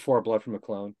 before Blood from a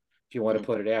Clone. If you want to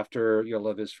put it after Your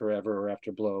Love Is Forever or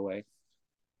after Blow Away.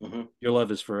 Your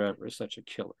Love Is Forever is such a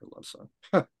killer love song.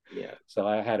 Yeah. So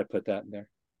I had to put that in there.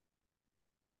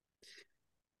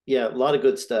 Yeah, a lot of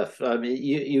good stuff. I mean,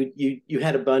 you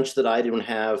had a bunch that I didn't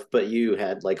have, but you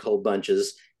had like whole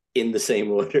bunches in the same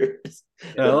order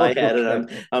that I had,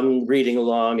 Okay. and I'm reading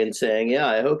along and saying, yeah,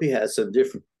 I hope he has some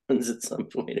different ones at some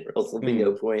point, or else there'll be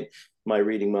no point my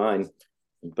reading mine.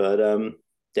 But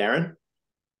Darren.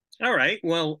 All right.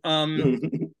 Well,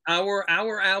 our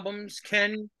albums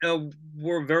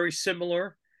were very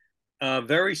similar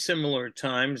at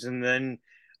times, and then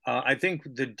I think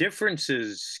the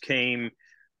differences came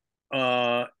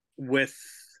with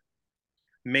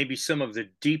maybe some of the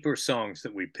deeper songs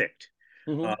that we picked,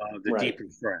 the Right. deeper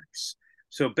tracks.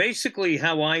 So basically,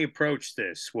 how I approached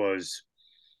this was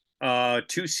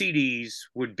 2 CDs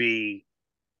would be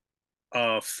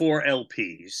 4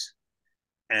 LPs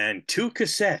and 2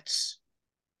 cassettes,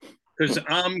 because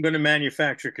I'm going to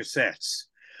manufacture cassettes.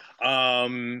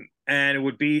 And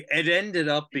it ended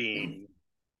up being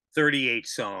 38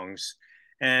 songs.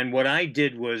 And what I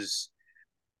did was,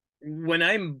 when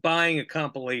I'm buying a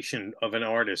compilation of an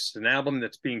artist, an album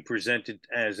that's being presented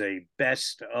as a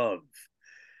best of,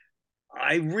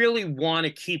 I really want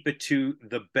to keep it to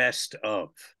the best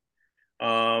of,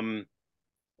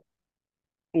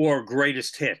 or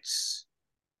greatest hits.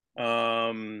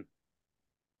 I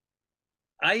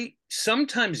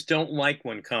sometimes don't like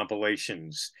when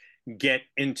compilations get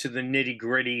into the nitty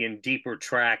gritty and deeper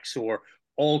tracks or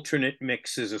alternate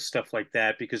mixes of stuff like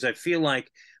that, because I feel like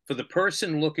for the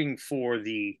person looking for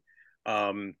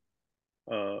um,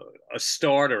 a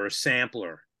starter, a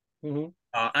sampler,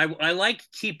 I like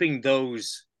keeping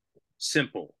those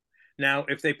simple. Now,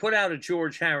 if they put out a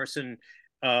George Harrison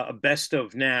a best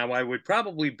of now, I would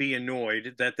probably be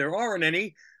annoyed that there aren't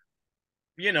any,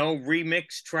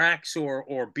 remix tracks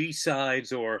or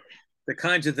B-sides or the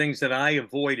kinds of things that I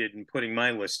avoided in putting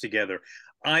my list together.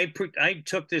 I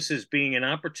took this as being an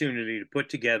opportunity to put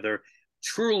together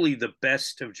truly the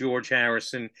best of George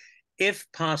Harrison, if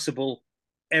possible,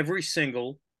 every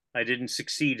single. I didn't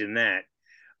succeed in that.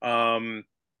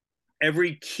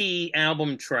 Every key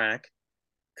album track,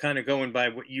 kind of going by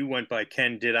what you went by,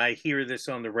 Ken. Did I hear this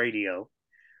on the radio?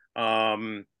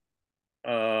 And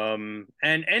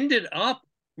ended up,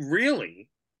 really,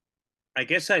 I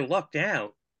guess I lucked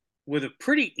out with a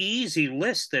pretty easy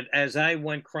list that, as I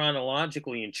went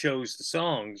chronologically and chose the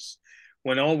songs,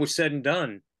 when all was said and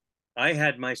done, I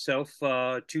had myself 2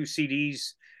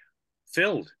 CDs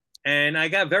filled. And I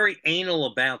got very anal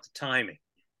about the timing,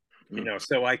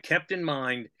 so I kept in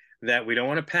mind that we don't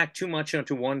want to pack too much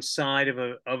onto one side of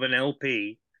an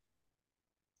LP,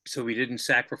 so we didn't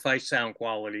sacrifice sound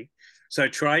quality. So I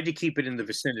tried to keep it in the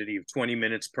vicinity of 20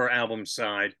 minutes per album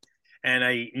side. And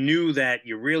I knew that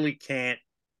you really can't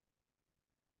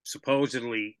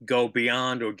supposedly go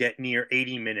beyond or get near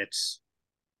 80 minutes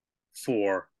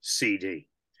for CD.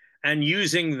 And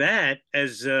using that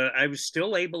as I was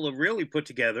still able to really put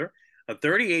together a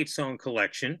 38 song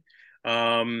collection.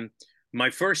 My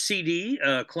first CD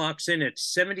clocks in at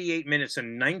 78 minutes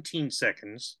and 19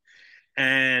 seconds.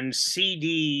 And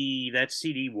that's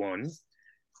CD1.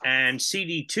 And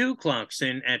CD2 clocks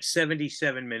in at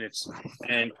 77 minutes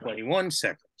and 21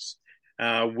 seconds.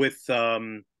 I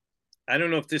don't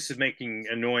know if this is making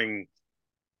annoying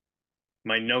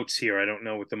my notes here. I don't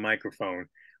know with the microphone.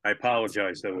 I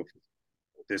apologize, though, if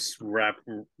this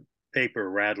paper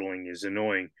rattling is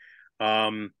annoying.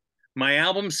 My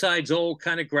album sides all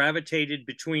kind of gravitated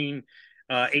between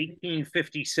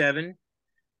 1857,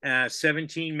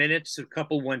 17 minutes. A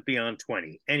couple went beyond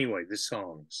 20. Anyway, the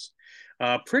songs.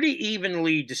 Pretty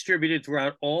evenly distributed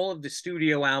throughout all of the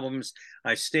studio albums.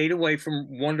 I stayed away from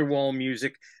Wonderwall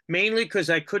music, mainly because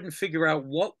I couldn't figure out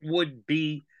what would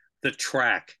be the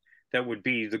track that would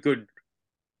be the good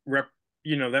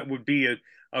that would be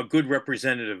a good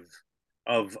representative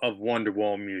of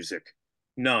Wonderwall music.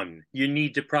 None. You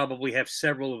need to probably have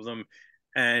several of them,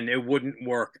 and it wouldn't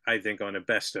work, I think, on a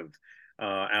best of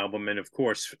album. And of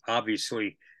course,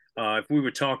 obviously, if we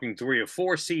were talking 3 or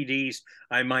 4 CDs,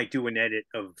 I might do an edit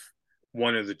of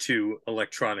one of the 2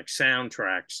 electronic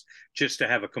soundtracks just to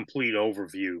have a complete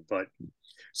overview. But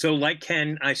so, like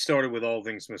Ken, I started with All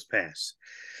Things Must Pass.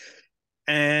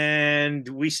 And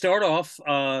we start off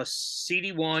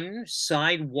CD1,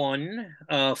 side 1,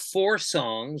 4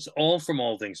 songs, all from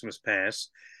All Things Must Pass.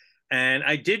 And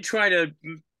I did try to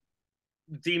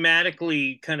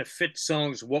thematically kind of fit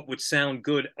songs, what would sound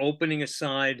good, opening a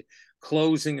side,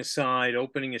 closing a side,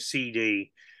 opening a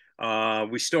CD.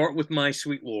 We start with My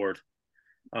Sweet Lord,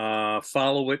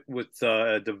 follow it with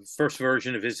the first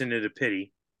version of Isn't It a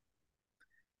Pity,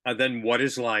 then What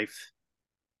Is Life,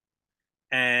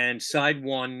 and side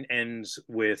one ends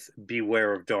with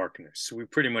Beware of Darkness. We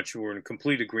pretty much were in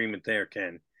complete agreement there,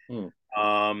 Ken.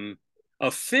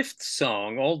 A fifth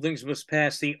song, All Things Must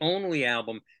Pass, the only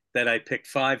album that I picked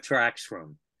 5 tracks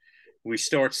from. We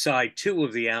start side 2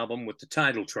 of the album with the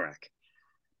title track.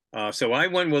 So I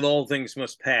went with All Things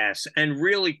Must Pass, and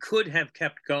really could have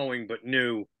kept going, but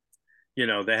knew,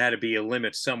 there had to be a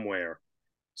limit somewhere.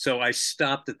 So I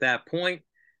stopped at that point,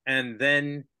 and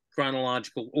then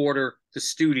chronological order, the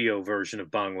studio version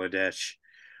of Bangladesh,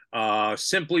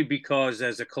 simply because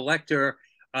as a collector,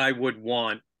 I would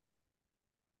want,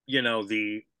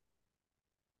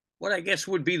 what I guess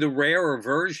would be the rarer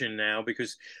version now,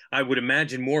 because I would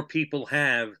imagine more people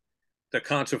have the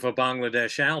Concert for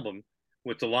Bangladesh album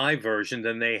with the live version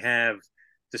than they have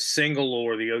the single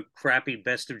or the crappy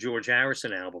Best of George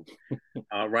Harrison album,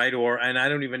 right? And I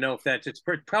don't even know if it's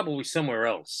probably somewhere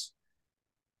else.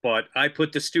 But I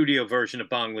put the studio version of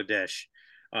Bangladesh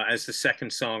as the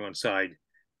second song on side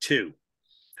 2.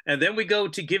 And then we go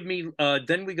to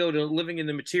Living in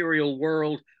the Material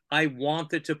World. I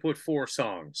wanted to put 4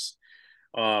 songs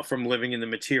from Living in the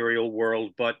Material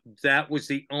World, but that was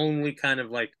the only kind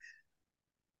of like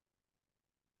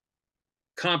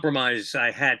compromise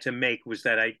I had to make, was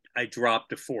that I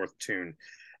dropped the 4th tune.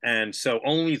 And so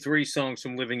only 3 songs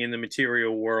from Living in the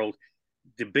Material World.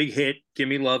 The big hit, Give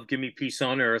Me Love, Give Me Peace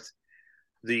on Earth.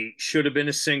 The should have been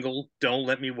a single, Don't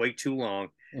Let Me Wait Too Long.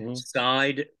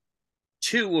 Side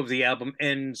 2 of the album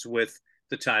ends with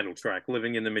the title track,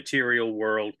 Living in the Material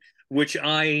World, which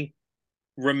I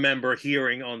remember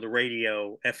hearing on the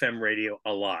radio, FM radio,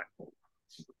 a lot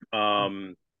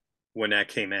when that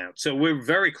came out. So we're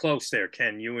very close there,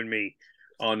 Ken, you and me,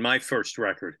 on my first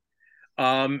record.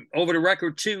 Over to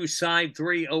record 2, side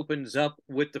 3 opens up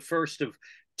with the first of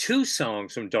 2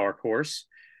 songs from Dark Horse,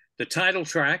 the title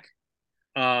track,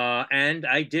 and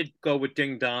I did go with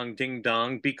Ding Dong, Ding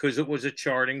Dong, because it was a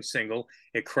charting single.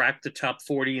 It cracked the top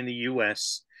 40 in the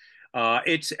US.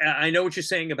 I know what you're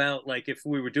saying about, like, if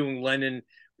we were doing Lennon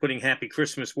putting Happy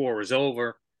Christmas, War Is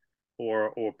Over,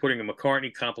 or putting a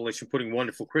McCartney compilation, putting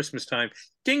Wonderful Christmas Time.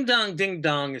 Ding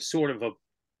Dong is sort of a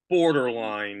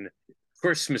borderline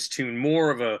Christmas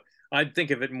tune, I'd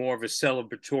think of it more of a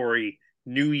celebratory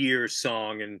New Year's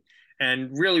song, and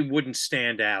really wouldn't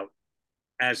stand out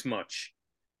as much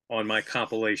on my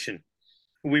compilation.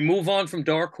 We move on from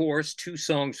Dark Horse, 2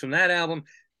 songs from that album,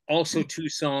 also 2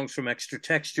 songs from Extra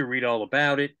Texture, Read All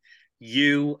About It.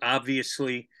 You,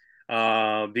 obviously,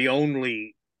 the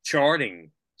only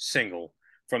charting single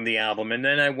from the album. And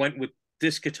then I went with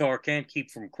This Guitar Can't Keep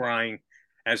From Crying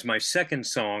as my second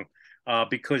song,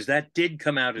 because that did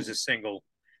come out as a single,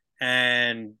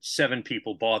 and 7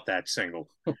 people bought that single.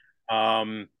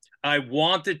 I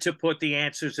wanted to put The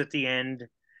Answers at the end.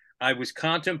 I was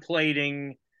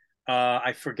contemplating,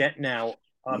 I forget now,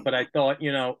 but I thought,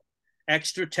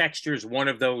 Extra Texture is one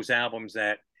of those albums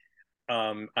that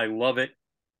I love it,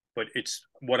 but it's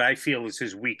what I feel is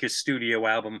his weakest studio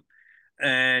album.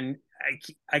 And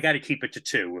I got to keep it to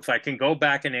 2. If I can go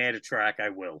back and add a track, I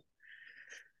will.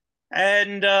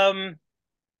 And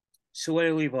so what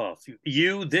did I leave off?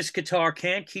 This Guitar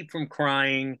Can't Keep From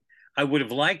Crying. I would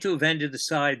have liked to have ended the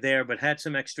side there, but had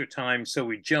some extra time, so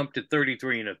we jumped to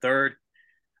 33 1/3.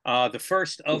 The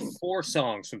first of 4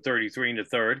 songs from 33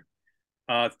 1/3.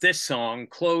 This song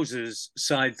closes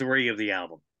side 3 of the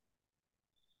album.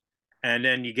 And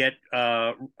then you get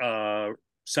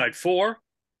side 4,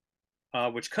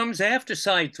 which comes after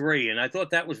side 3. And I thought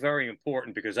that was very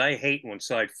important, because I hate when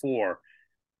side 4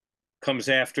 comes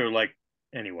after,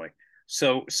 anyway.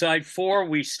 So side 4,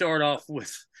 we start off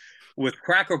with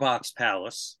Crackerbox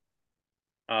Palace,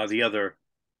 the other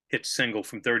hit single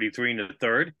from 33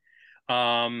 1/3.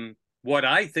 What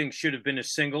I think should have been a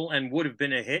single and would have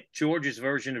been a hit, George's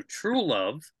version of True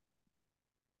Love.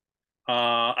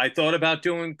 I thought about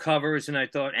doing covers, and I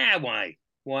thought,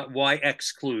 why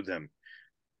exclude them?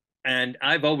 And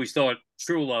I've always thought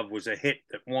True Love was a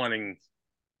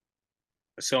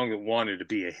song that wanted to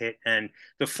be a hit. And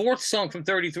the 4th song from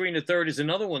 33 1/3 is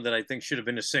another one that I think should have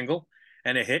been a single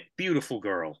and a hit, Beautiful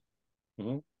Girl.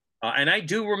 And I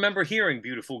do remember hearing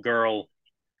Beautiful Girl,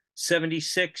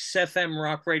 76 FM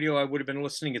rock radio. I would have been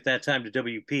listening at that time to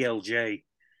WPLJ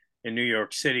in New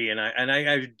York City. And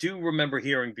I do remember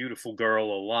hearing Beautiful Girl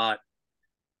a lot.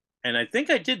 And I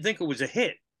did think it was a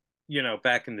hit,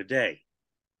 back in the day.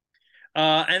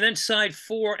 And then side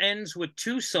 4 ends with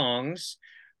 2 songs,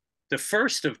 the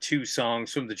first of 2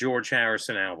 songs from the George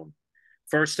Harrison album.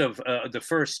 The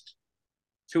first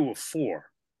 2 of 4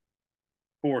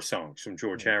 songs from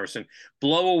George Harrison,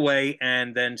 Blow Away,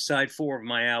 and then side 4 of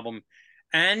my album.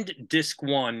 And disc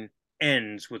 1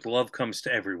 ends with Love Comes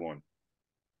to Everyone.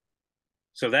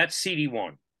 So that's CD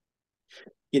 1.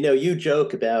 You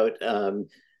joke about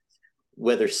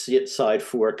whether side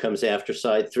 4 comes after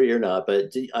side 3 or not,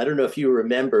 but I don't know if you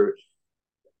remember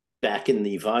back in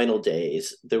the vinyl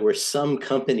days, there were some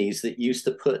companies that used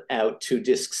to put out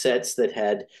 2-disc sets that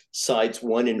had sides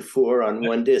 1 and 4 on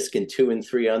one disc and 2 and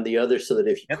 3 on the other, so that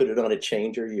if you put it on a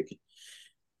changer, you could.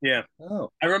 Yeah.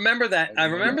 Oh. I remember that. I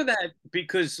remember that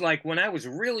because, like, when I was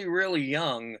really, really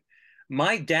young,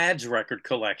 my dad's record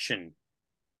collection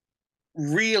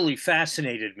really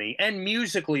fascinated me, and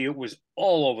musically it was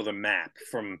all over the map,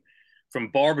 from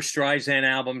Barbra Streisand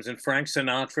albums and Frank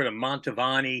Sinatra to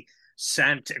Mantovani,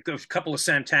 a couple of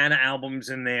Santana albums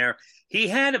in there. He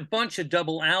had a bunch of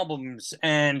double albums,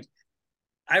 and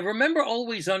I remember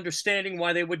always understanding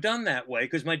why they were done that way,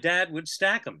 because my dad would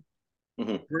stack them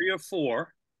 3 or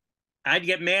 4. I'd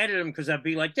get mad at him because I'd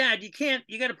be like, Dad,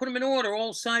 you got to put them in order,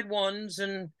 all side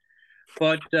 1s.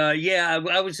 But yeah,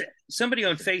 I was, somebody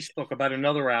on Facebook about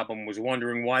another album was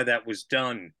wondering why that was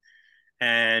done.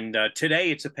 And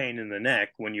today it's a pain in the neck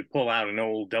when you pull out an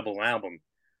old double album.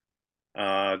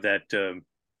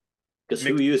 Because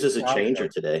who uses a changer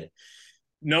today?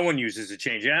 No one uses a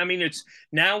changer. I mean,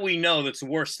 now we know that's the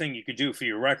worst thing you could do for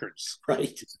your records.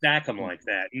 Right. Stack them like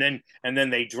that. And then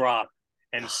they drop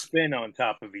and spin on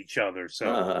top of each other.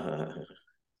 So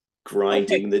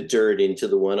grinding the dirt into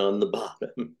the one on the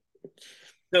bottom.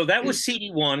 So that was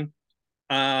CD 1,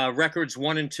 records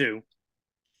 1 and 2,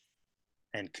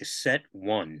 and cassette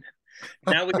 1.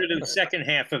 Now we go to the second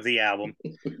half of the album.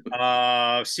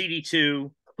 CD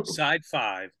 2, side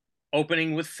 5,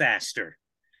 opening with Faster,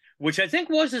 which I think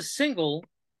was a single,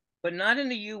 but not in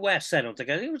the US, I don't think.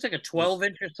 I think it was like a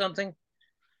 12-inch or something.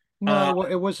 No,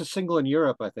 it was a single in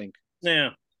Europe, I think. Yeah.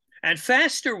 And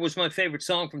Faster was my favorite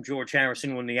song from George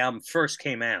Harrison when the album first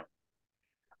came out.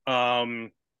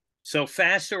 So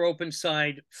Faster opens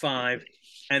side 5,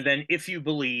 and then If You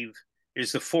Believe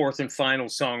is the 4th and final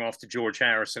song off the George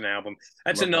Harrison album.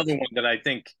 That's another one that I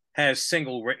think has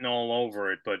single written all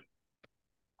over it, but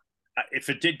if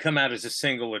it did come out as a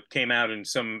single, it came out in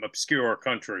some obscure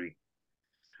country.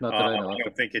 Not that I know. I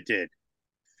don't think it did.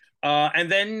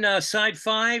 And then side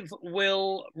 5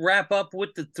 will wrap up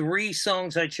with the 3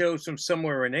 songs I chose from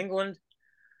Somewhere in England,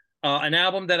 an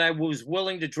album that I was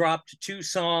willing to drop to 2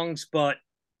 songs, but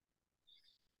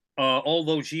all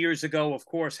those years ago, of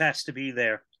course, has to be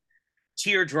there.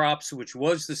 Teardrops, which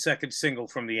was the 2nd single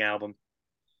from the album.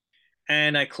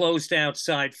 And I closed out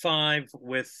side 5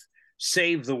 with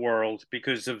Save the World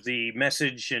because of the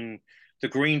message and the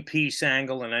Greenpeace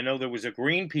angle. And I know there was a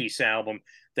Greenpeace album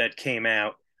that came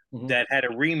out that had a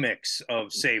remix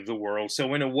of Save the World.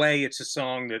 So in a way, it's a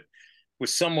song that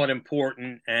was somewhat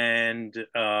important. And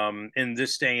in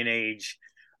this day and age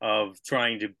of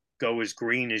trying to go as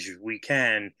green as we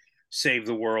can, Save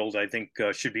the World, I think,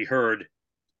 should be heard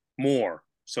more.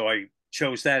 So I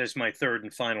chose that as my 3rd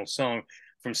and final song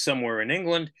from Somewhere in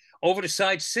England. Over to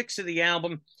side 6 of the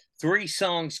album, 3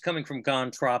 songs coming from Gon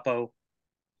Troppo.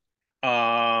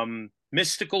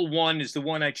 Mystical One is the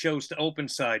one I chose to open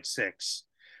side 6.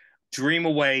 Dream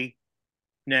Away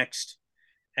next,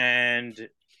 and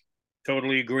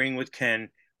totally agreeing with Ken,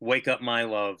 Wake Up My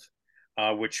Love,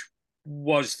 which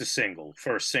was the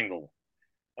first single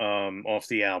off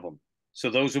the album. So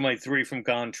those are my 3 from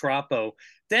Gon Troppo.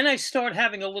 Then I start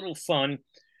having a little fun.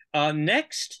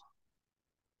 Next,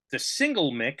 the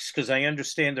single mix, because I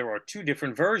understand there are 2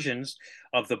 different versions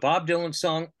of the Bob Dylan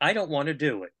song, I Don't Want to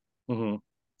Do It, from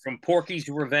Porky's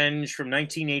Revenge from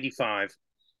 1985.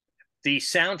 The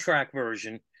soundtrack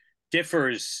version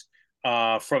differs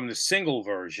from the single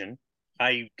version.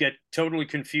 I get totally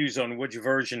confused on which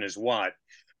version is what,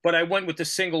 but I went with the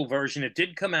single version. It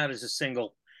did come out as a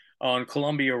single on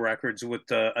Columbia Records with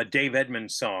a Dave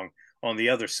Edmunds song on the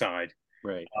other side.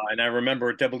 Right. And I remember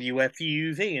at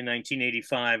WFUV in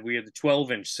 1985, we had the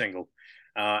 12-inch single,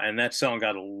 and that song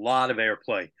got a lot of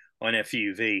airplay on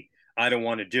FUV. I Don't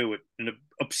Want to Do It, an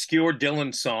obscure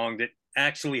Dylan song that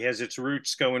actually has its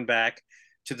roots going back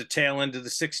to the tail end of the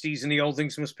 60s and the All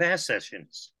Things Must Pass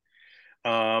sessions.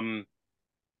 True.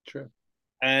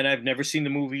 And I've never seen the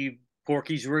movie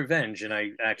Porky's Revenge, and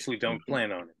I actually don't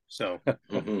plan on it. So,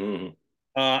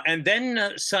 and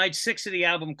then side 6 of the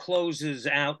album closes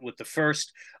out with the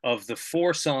first of the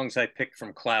 4 songs I picked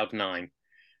from Cloud 9.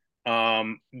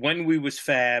 When We Was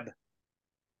Fab,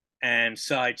 and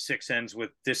side 6 ends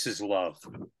with This Is Love.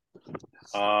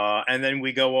 And then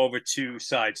we go over to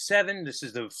side 7. This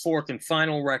is the fourth and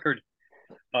final record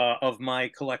of my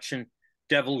collection.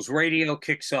 Devil's Radio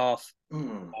kicks off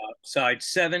side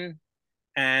 7,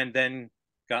 and then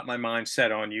Got My Mind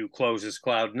Set on You closes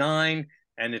Cloud 9,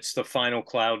 and it's the final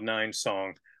Cloud 9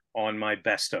 song on my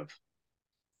best of.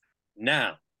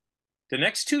 Now, the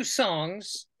next two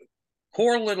songs,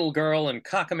 Poor Little Girl and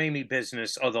Cockamamie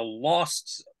Business, are the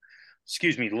lost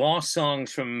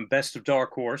songs from Best of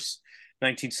Dark Horse,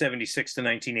 1976 to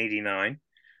 1989.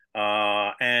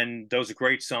 And those are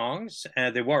great songs.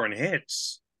 They weren't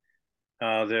hits.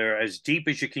 They're as deep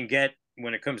as you can get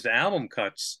when it comes to album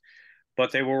cuts,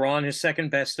 but they were on his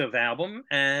second best of album,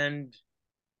 and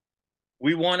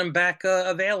we want them back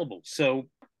available. So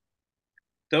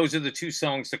those are the two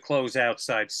songs to close out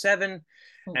side 7.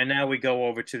 And now we go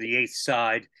over to the 8th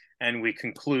side, and we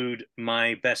conclude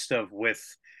my best of with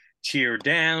Cheer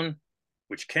Down,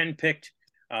 which Ken picked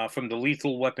from the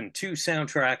Lethal Weapon 2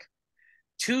 soundtrack.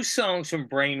 2 songs from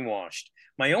Brainwashed.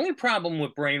 My only problem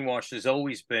with Brainwashed has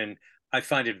always been I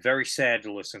find it very sad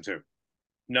to listen to,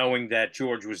 knowing that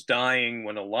George was dying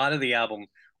when a lot of the album,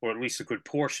 or at least a good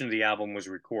portion of the album, was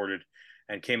recorded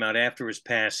and came out after his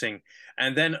passing.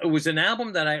 And then it was an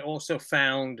album that I also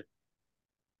found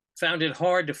it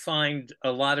hard to find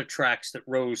a lot of tracks that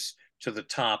rose to the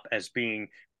top as being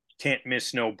can't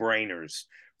miss, no-brainers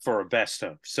for a best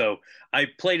of. So I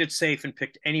played it safe and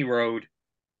picked Any Road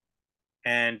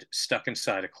and Stuck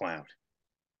Inside a Cloud.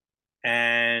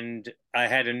 And I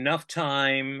had enough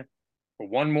time for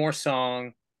one more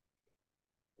song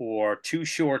or 2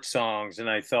 short songs, and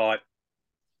I thought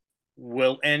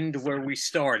we'll end where we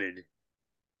started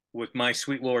with My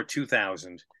Sweet Lord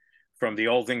 2000 from the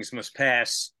All Things Must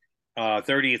Pass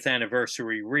 30th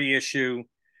anniversary reissue.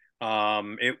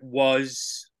 It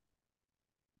was,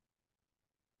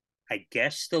 I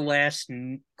guess, the last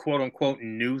quote-unquote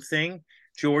new thing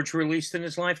George released in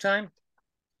his lifetime,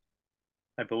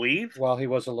 I believe. While he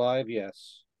was alive,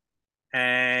 yes.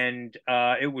 And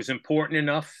it was important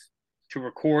enough to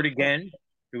record again.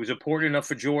 It was important enough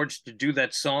for George to do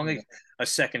that song a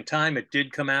second time. It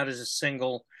did come out as a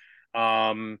single.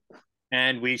 And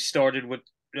we started with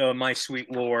My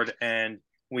Sweet Lord, and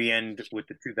we end with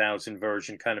the 2000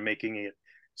 version, kind of making it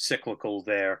cyclical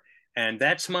there. And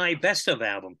that's my best of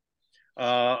album.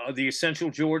 The Essential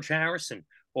George Harrison.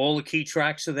 All the key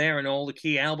tracks are there, and all the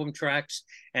key album tracks,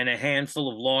 and a handful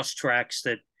of lost tracks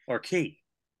that are key.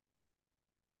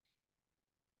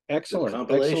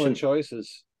 Excellent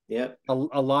choices. Yep. A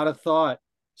lot of thought,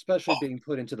 especially being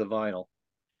put into the vinyl.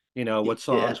 You know, what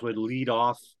songs would lead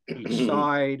off each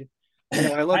side. You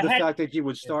know, I love the fact that you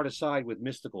would start a side with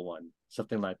Mystical One,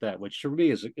 something like that, which to me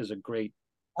is a great.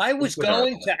 I was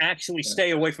going to actually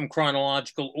stay away from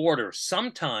chronological order.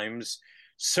 Sometimes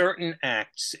certain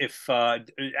acts, if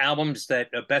albums that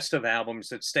best of albums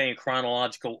that stay in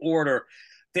chronological order,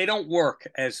 they don't work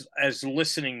as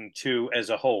listening to as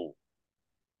a whole.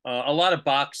 A lot of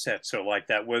box sets are like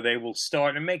that, where they will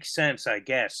start, and it makes sense, I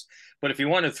guess. But if you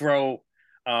want to throw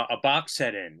a box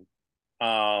set in,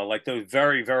 like those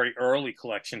very, very early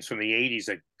collections from the 80s,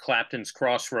 like Clapton's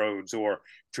Crossroads or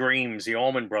Dreams, the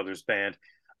Allman Brothers Band,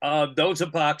 those are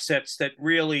box sets that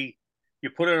really, you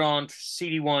put it on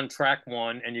CD1, track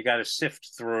 1, and you got to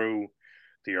sift through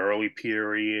the early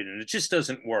period, and it just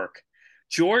doesn't work.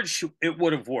 George, it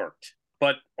would have worked,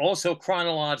 but also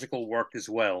chronological worked as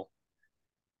well.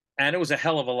 And it was a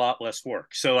hell of a lot less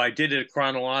work. So I did it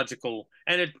chronological,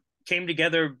 and it came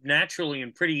together naturally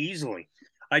and pretty easily.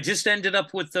 I just ended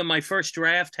up with my first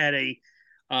draft had a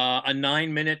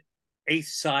 9-minute 8th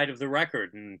side of the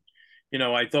record. And, you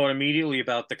know, I thought immediately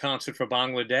about the Concert for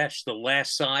Bangladesh. The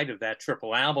last side of that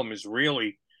triple album is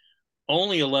really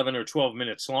only 11 or 12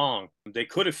 minutes long. They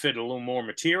could have fit a little more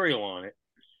material on it.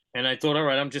 And I thought, all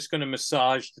right, I'm just going to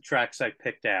massage the tracks I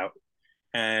picked out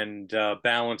and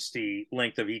balance the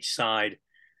length of each side,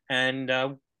 and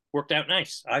worked out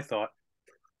nice, I thought.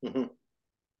 Mm-hmm.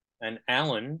 And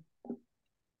Alan,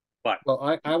 what?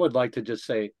 Well, I would like to just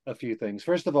say a few things.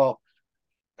 First of all,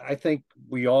 I think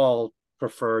we all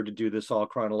prefer to do this all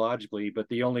chronologically, but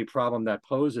the only problem that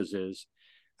poses is,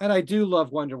 and I do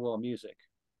love Wonderwall music,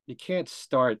 you can't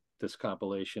start this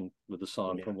compilation with a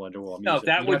song from Wonderwall music. No,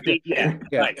 that would be,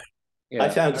 right. I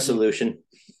found a solution.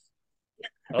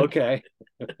 Okay.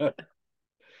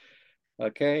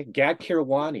 Okay. Gat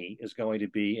Kirwani is going to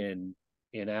be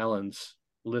in Alan's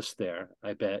list there,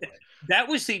 I bet. That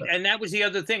was the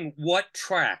other thing. What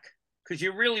track? Because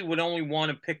you really would only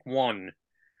want to pick one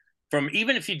from,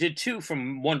 even if you did 2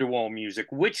 from Wonderwall music,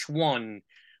 which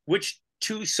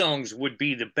two songs would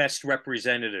be the best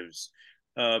representatives,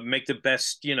 make the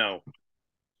best,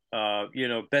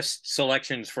 best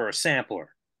selections for a sampler?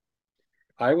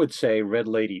 I would say Red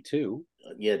Lady 2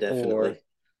 Yeah, definitely.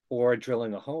 or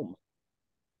Drilling a Home.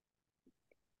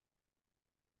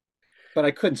 But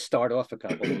I couldn't start off a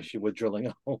compilation with Drilling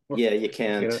a Home. Yeah, you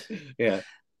can't. You know? Yeah.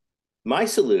 My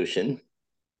solution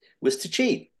was to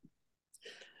cheat.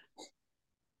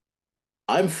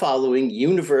 I'm following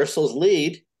Universal's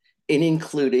lead in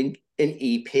including an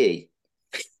EP.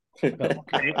 Okay.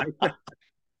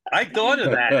 I thought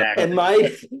of that, actually. And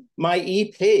my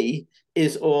EP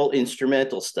is all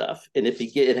instrumental stuff, and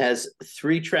it has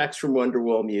 3 tracks from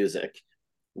Wonderwall Music: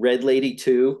 Red Lady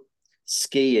 2,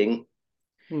 Skiing,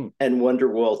 and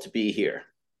Wonderwall to Be Here.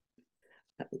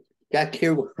 Got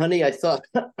here, honey. I thought,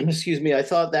 excuse me, I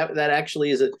thought that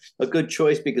actually is a good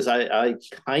choice, because I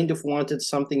kind of wanted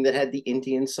something that had the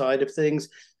Indian side of things.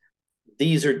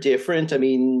 These are different. I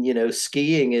mean,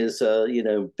 Skiing is,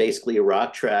 basically a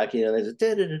rock track. There's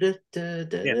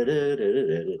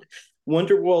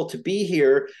Wonderwall to Be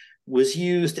Here was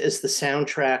used as the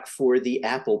soundtrack for the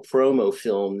Apple promo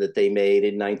film that they made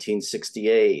in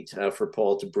 1968 for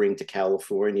Paul to bring to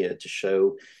California to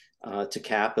show to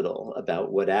Capitol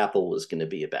about what Apple was going to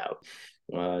be about.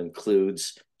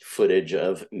 Includes footage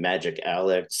of Magic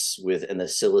Alex with an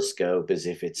oscilloscope as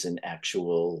if it's an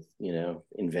actual,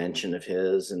 invention of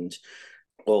his, and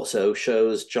also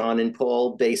shows John and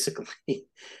Paul basically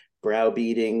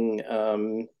browbeating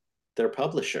their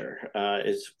publisher.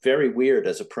 Is very weird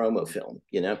as a promo film,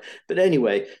 But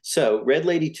anyway, so Red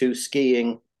Lady 2,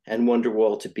 Skiing, and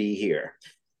Wonderwall to Be Here.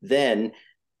 Then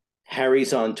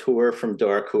Harry's on Tour from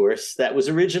Dark Horse. That was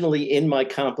originally in my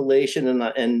compilation,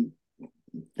 and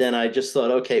then I just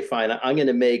thought, okay, fine, I'm going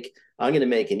to make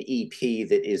an EP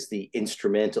that is the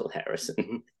instrumental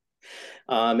Harrison.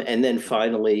 And then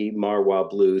finally Marwa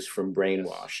Blues from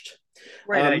Brainwashed.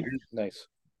 Right. Nice.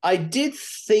 I did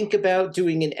think about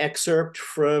doing an excerpt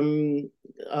from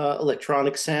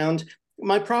Electronic Sound.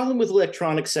 My problem with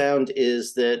Electronic Sound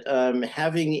is that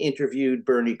having interviewed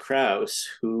Bernie Krause,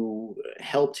 who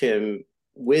helped him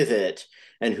with it,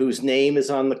 and whose name is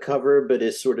on the cover but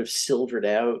is sort of silvered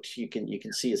out. You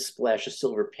can see a splash of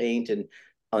silver paint, and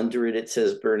under it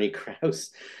says Bernie Krause.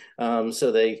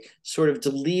 So they sort of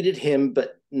deleted him,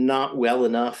 but not well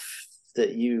enough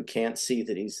that you can't see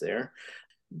that he's there.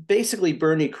 Basically,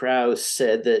 Bernie Krause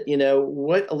said that,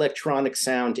 what Electronic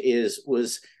Sound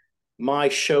was my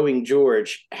showing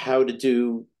George how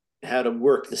to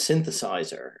work the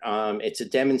synthesizer. It's a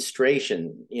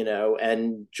demonstration,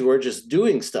 and George is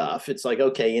doing stuff. It's like,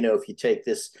 okay, if you take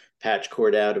this patch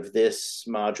cord out of this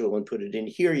module and put it in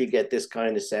here, you get this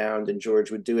kind of sound, and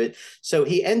George would do it. So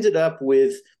he ended up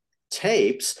with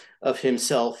tapes of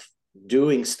himself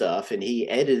doing stuff, and he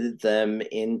edited them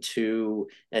into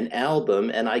an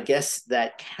album, and I guess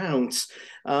that counts.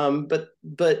 But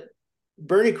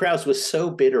Bernie Krause was so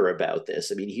bitter about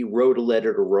this. I mean, he wrote a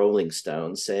letter to Rolling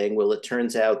Stone saying, well, it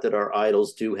turns out that our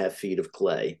idols do have feet of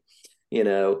clay. He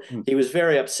was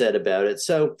very upset about it.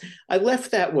 So I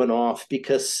left that one off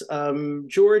because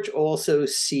George also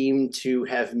seemed to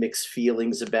have mixed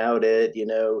feelings about it.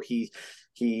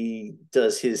 He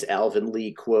does his Alvin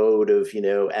Lee quote of,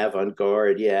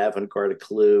 avant-garde, avant-garde a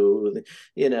clue,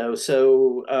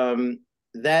 so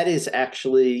that is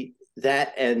actually,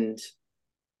 that and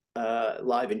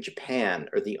Live in Japan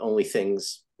are the only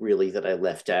things really that I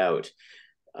left out.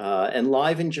 And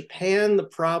Live in Japan, the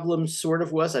problem sort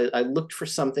of was I looked for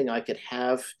something I could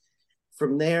have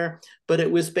from there, but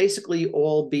it was basically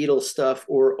all Beatles stuff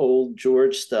or old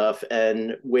George stuff.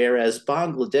 And whereas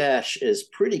Bangladesh is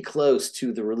pretty close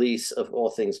to the release of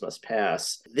All Things Must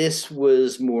Pass, this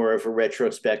was more of a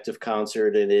retrospective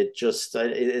concert, and it just,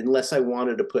 unless I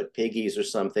wanted to put Piggies or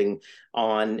something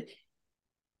on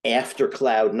after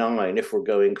Cloud 9, if we're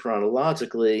going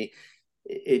chronologically,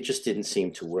 it just didn't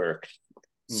seem to work.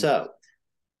 So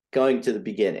going to the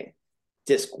beginning,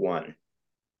 disc 1.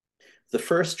 The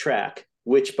first track,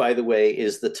 which by the way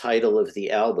is the title of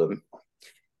the album,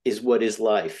 is What Is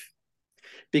Life?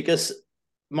 Because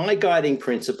my guiding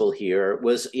principle here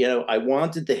was, I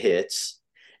wanted the hits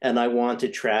and I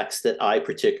wanted tracks that I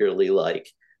particularly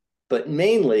like, but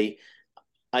mainly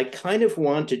I kind of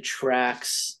wanted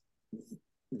tracks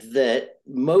that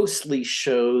mostly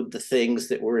showed the things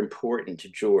that were important to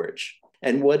George.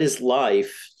 And What Is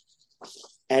Life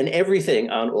and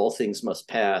everything on All Things Must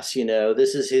Pass,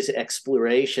 this is his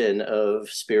exploration of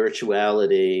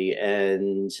spirituality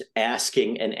and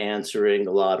asking and answering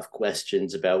a lot of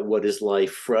questions about what is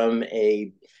life from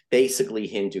a basically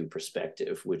Hindu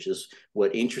perspective, which is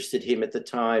what interested him at the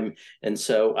time. And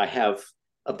so I have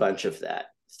a bunch of that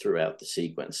throughout the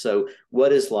sequence. So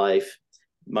what is life?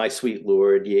 My sweet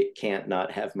Lord, you can't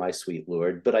not have my sweet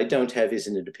Lord, but I don't have,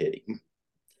 isn't it a pity?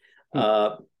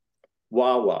 Wah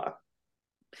wah.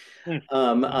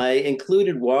 I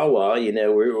included Wah Wah.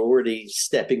 We're already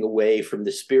stepping away from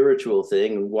the spiritual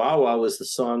thing. And Wah Wah was the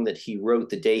song that he wrote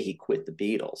the day he quit the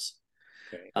Beatles.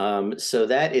 Okay. So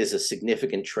that is a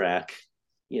significant track,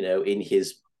 in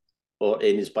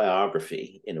his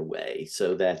biography in a way.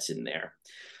 So that's in there.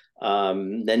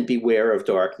 Then Beware of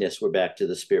Darkness. We're back to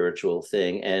the spiritual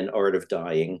thing, and Art of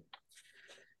Dying.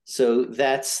 So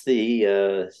that's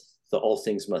the All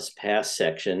Things Must Pass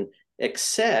section,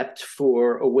 except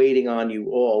for A Waiting on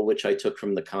You All, which I took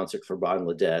from the Concert for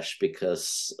Bangladesh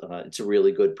because it's a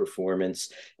really good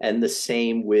performance. And the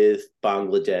same with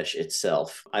Bangladesh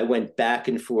itself. I went back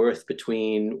and forth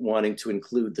between wanting to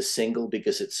include the single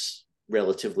because it's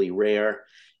relatively rare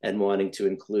and wanting to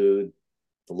include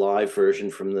the live version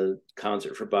from the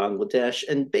Concert for Bangladesh.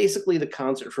 And basically the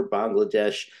Concert for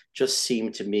Bangladesh just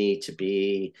seemed to me to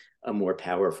be a more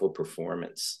powerful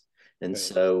performance. And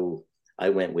so I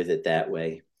went with it that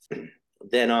way.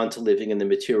 Then on to Living in the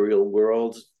Material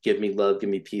World. Give Me Love, Give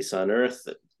Me Peace on Earth.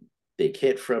 Big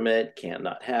hit from it, can't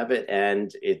not have it.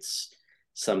 And it's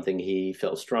something he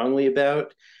felt strongly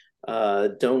about.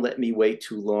 Don't Let Me Wait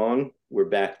Too Long. We're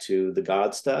back to the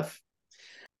God stuff.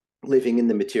 Living in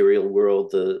the Material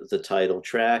World, the title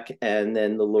track. And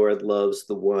then The Lord Loves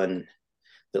the One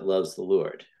That Loves the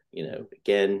Lord.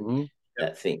 Again,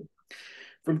 that theme.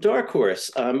 From Dark Horse,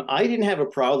 I didn't have a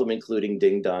problem including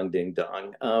Ding Dong, Ding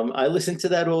Dong. I listened to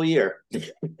that all year.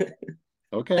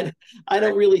 Okay. I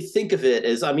don't really think of it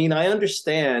as, I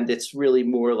understand it's really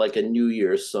more like a New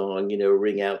Year's song,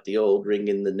 ring out the old, ring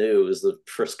in the new is the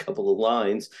first couple of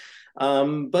lines.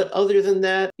 But other than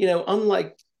that,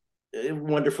 unlike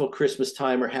Wonderful Christmas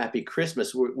Time or Happy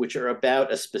Christmas, which are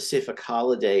about a specific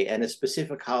holiday and a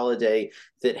specific holiday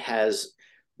that has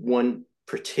one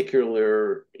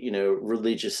particular,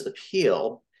 religious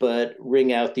appeal, but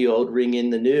ring out the old, ring in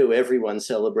the new. Everyone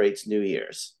celebrates New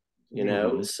Year's,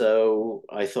 So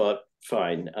I thought,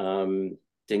 fine,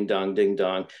 Ding Dong, Ding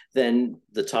Dong. Then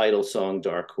the title song,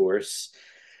 Dark Horse.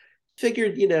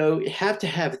 Figured, have to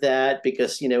have that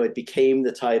because, it became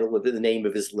the title of the name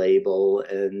of his label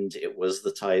and it was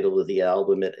the title of the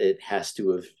album. It has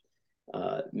to have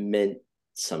meant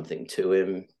something to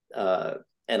him.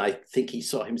 And I think he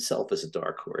saw himself as a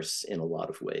dark horse in a lot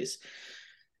of ways.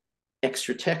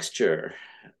 Extra Texture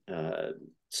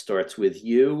starts with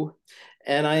You.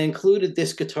 And I included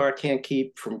This Guitar Can't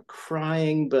Keep From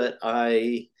Crying, but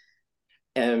I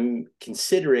am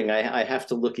considering, I have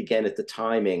to look again at the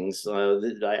timings.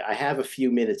 I have a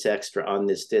few minutes extra on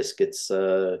this disc. It's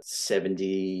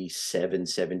 77,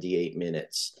 78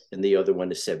 minutes, and the other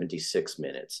one is 76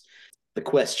 minutes. The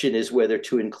question is whether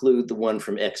to include the one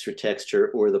from Extra Texture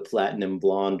or the Platinum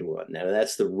Blonde one. Now,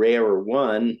 that's the rarer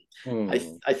one.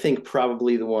 I think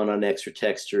probably the one on Extra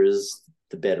Texture is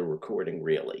the better recording,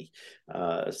 really.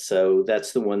 So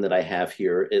that's the one that I have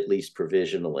here, at least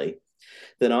provisionally.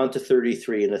 Then on to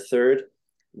 33 1/3.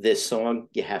 This song,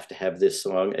 you have to have this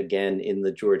song. Again, in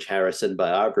the George Harrison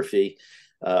biography,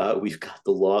 we've got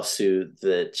the lawsuit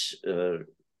that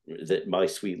My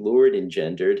Sweet Lord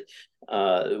engendered,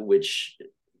 which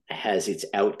has its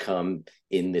outcome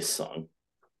in this song.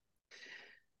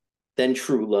 Then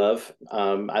True Love.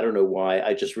 I don't know why.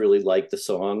 I just really like the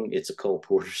song. It's a Cole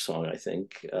Porter song, I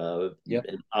think.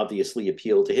 And obviously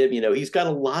appealed to him. He's got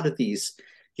a lot of these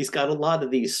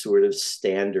sort of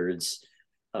standards,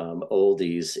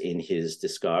 oldies in his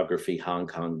discography. Hong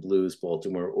Kong Blues,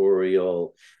 Baltimore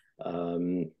Oriole.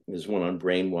 There's one on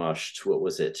Brainwashed. What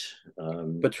was it?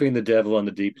 Between the Devil and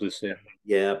the Deep Blue Sea.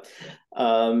 Yeah.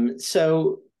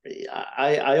 So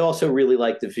I also really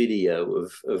like the video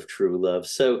of True Love.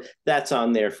 So that's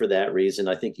on there for that reason.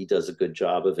 I think he does a good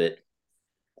job of it.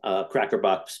 Cracker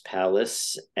Box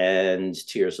Palace and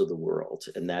Tears of the World.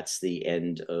 And that's the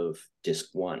end of disc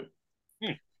 1.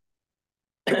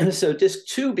 So disc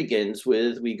 2 begins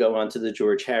with, we go on to the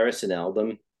George Harrison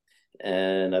album.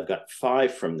 And I've got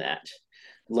 5 from that.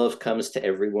 Love Comes to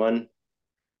Everyone.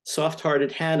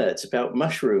 Soft-Hearted Hannah. It's about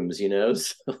mushrooms,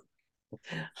 So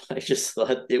I just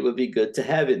thought it would be good to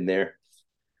have in there.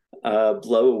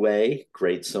 Blow Away.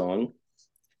 Great song.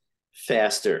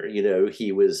 Faster,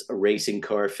 he was a racing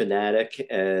car fanatic,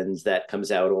 and that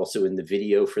comes out also in the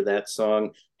video for that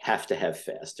song. Have to have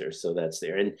Faster, so that's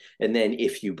there. And then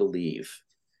If You Believe,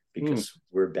 because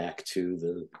we're back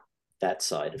to that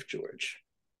side of George.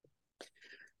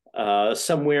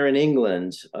 Somewhere in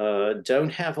England.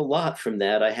 Don't have a lot from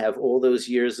that. I have all those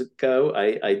years ago.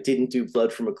 I didn't do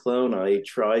Blood from a Clone. I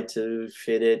tried to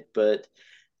fit it, but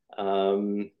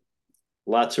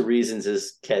lots of reasons,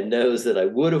 as Ken knows, that I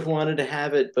would have wanted to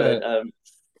have it, but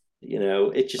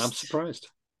it just. I'm surprised.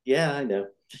 Yeah, I know.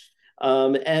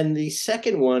 And the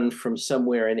second one from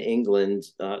Somewhere in England,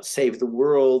 Save the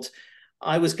World,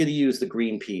 I was going to use the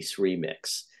Greenpeace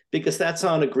remix because that's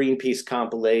on a Greenpeace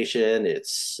compilation.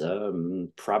 It's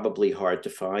probably hard to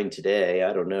find today.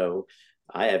 I don't know.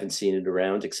 I haven't seen it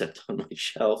around except on my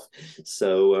shelf.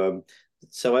 So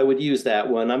I would use that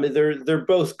one. I mean, they're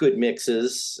both good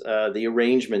mixes. The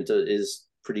arrangement is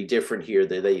pretty different here.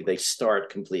 They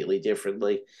start completely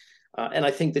differently, and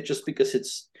I think that just because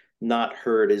it's not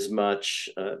heard as much,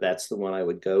 that's the one I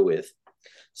would go with.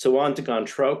 So on to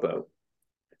Gontropo.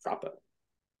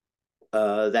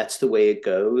 That's the way it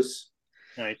goes.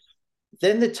 Nice.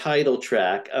 Then the title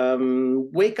track,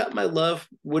 Wake Up My Love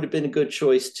would have been a good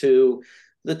choice too.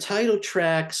 The title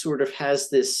track sort of has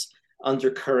this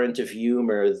undercurrent of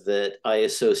humor that I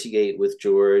associate with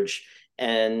George,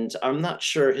 and I'm not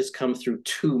sure has come through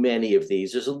too many of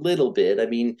these. There's a little bit. I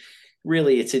mean,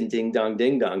 really, it's in Ding Dong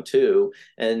Ding Dong too,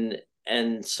 and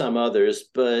some others,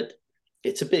 but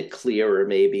it's a bit clearer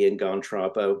maybe in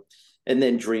Gontropo, and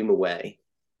then Dream Away.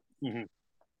 Mm-hmm.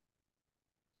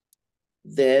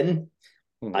 Then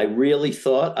I really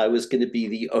thought I was going to be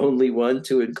the only one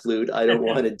to include I Don't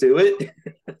Want to Do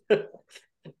It.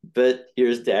 But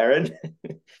here's Darren.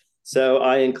 So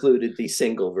I included the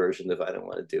single version of I Don't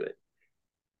Want to Do It.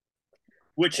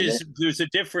 There's a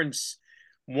difference.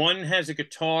 One has a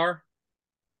guitar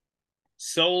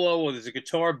solo, or there's a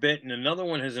guitar bit, and another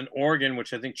one has an organ,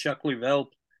 which I think Chuck Leavell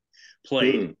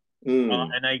played.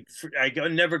 And I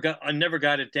never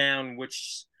got it down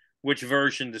which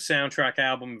version, the soundtrack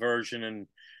album version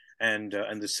and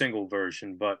the single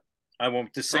version, but I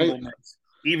won't the single.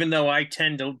 Even though I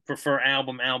tend to prefer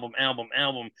album,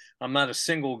 I'm not a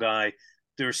single guy.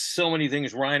 There's so many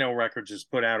things Rhino Records has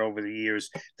put out over the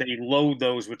years. They load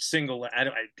those with single. I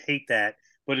hate that,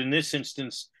 but in this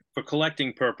instance, for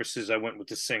collecting purposes, I went with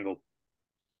the single.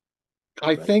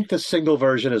 I think the single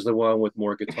version is the one with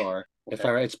more guitar.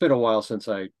 It's been a while since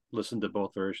I listened to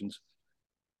both versions.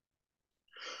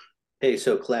 Hey,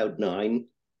 so Cloud 9,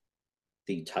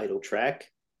 the title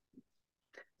track,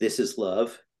 This Is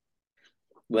Love,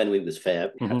 When We Was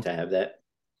Fab, have to have that.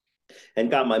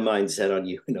 And Got My Mind Set on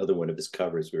You, another one of his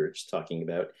covers we were just talking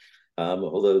about.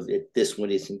 Although this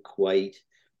one isn't quite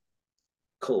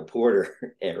Cole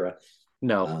Porter era.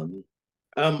 No.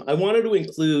 I wanted to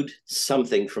include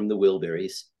something from the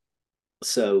Wilburys.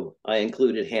 So I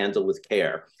included Handle with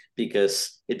Care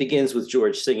because it begins with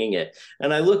George singing it.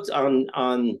 And I looked on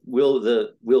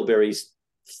the Wilburys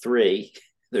 3,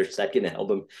 their second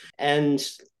album, and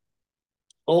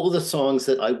all the songs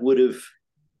that I would have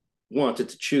wanted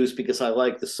to choose because I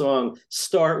like the song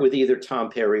start with either Tom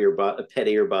Petty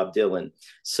or Bob Dylan.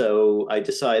 So I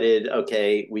decided,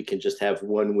 okay, we can just have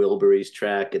one Wilburys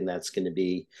track, and that's going to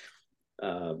be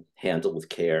Handle with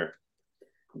Care.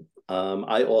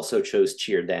 I also chose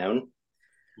Cheer Down.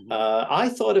 I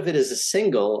thought of it as a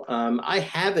single. I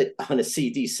have it on a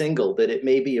CD single, but it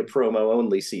may be a promo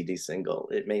only CD single.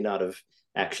 It may not have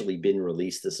actually been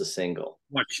released as a single.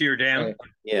 What, Cheer Down?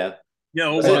 Yeah.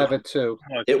 No, I have it too.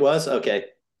 It was? Okay.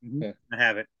 Yeah. I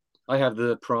have it. I have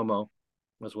the promo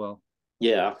as well.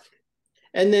 Yeah.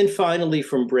 And then finally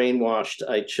from Brainwashed,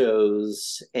 I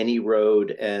chose Any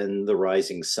Road and The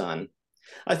Rising Sun.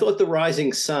 I thought The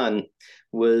Rising Sun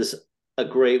was a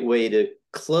great way to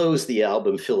close the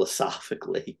album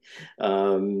philosophically,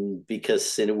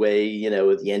 because in a way,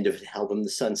 at the end of the album, the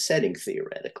sun's setting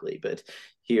theoretically, but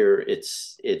here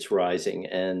it's rising.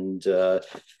 And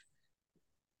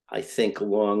I think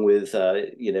along with,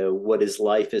 What Is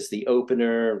Life as the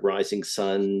opener, Rising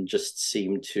Sun just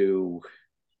seemed to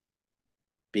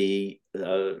be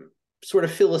sort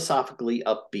of philosophically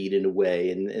upbeat in a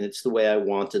way, and it's the way I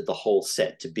wanted the whole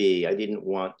set to be. I didn't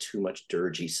want too much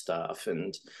dirgy stuff,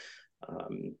 and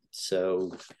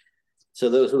so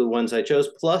those are the ones I chose.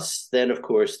 Plus, then of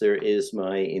course there is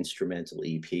my instrumental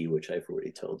EP, which I've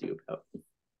already told you about.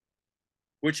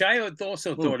 Which I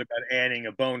also thought about adding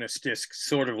a bonus disc,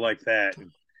 sort of like that.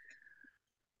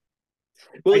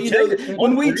 Well,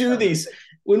 when we do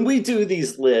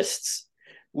these lists,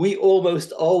 we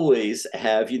almost always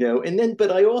have,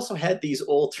 but I also had these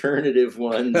alternative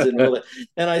ones,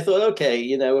 and I thought, okay,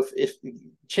 if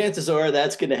chances are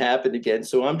that's going to happen again,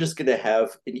 so I'm just going to have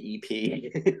an EP.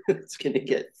 It's going to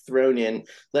get thrown in.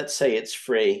 Let's say it's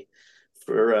free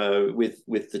for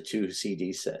with the 2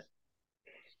 CD set.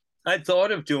 I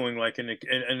thought of doing like a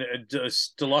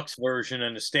deluxe version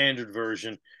and a standard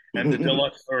version, and the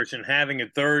deluxe version having a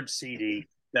third CD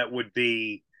that would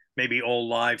be maybe all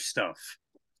live stuff.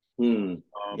 Yeah.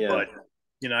 But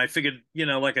I figured,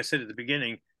 like I said at the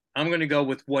beginning, I'm going to go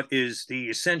with what is the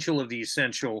essential of the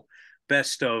essential,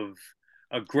 best of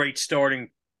a great starting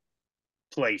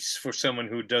place for someone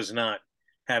who does not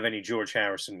have any George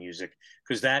Harrison music,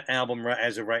 because that album,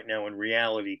 as of right now, in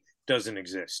reality, doesn't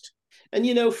exist.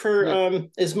 And for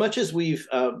as much as we've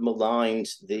maligned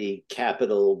the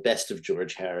Capitol best of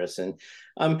George Harrison,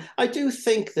 I do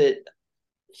think that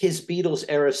his Beatles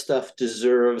era stuff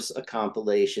deserves a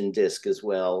compilation disc as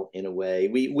well. In a way,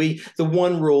 we the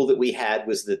one rule that we had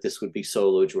was that this would be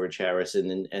solo George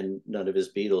Harrison and none of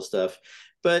his Beatles stuff.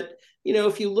 But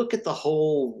if you look at the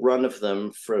whole run of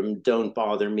them from "Don't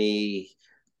Bother Me"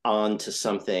 on to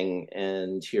something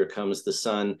and "Here Comes the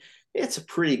Sun," it's a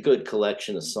pretty good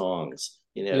collection of songs.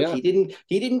 Yeah. He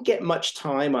didn't get much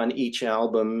time on each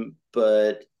album,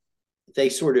 but they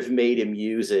sort of made him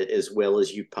use it as well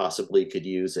as you possibly could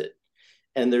use it.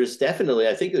 And I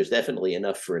think there's definitely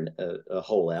enough for a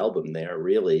whole album there,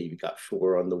 really. You've got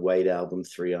 4 on the White Album,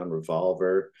 3 on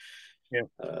Revolver, Yeah.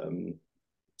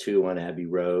 2 on Abbey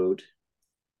Road.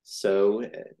 So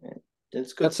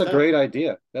it's good That's stuff. a great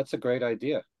idea. That's a great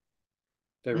idea.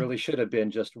 There really should have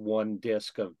been just one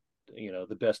disc of,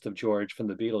 the best of George from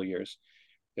the Beatle years.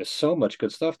 There's so much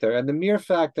good stuff there. And the mere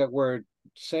fact that we're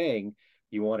saying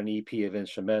you want an EP of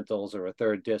instrumentals or a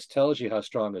third disc tells you how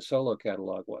strong the solo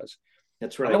catalog was.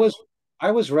 That's right.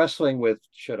 I was wrestling with,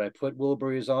 should I put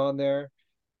Wilburys on there?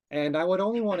 And I would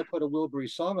only want to put a Wilbury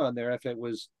song on there if it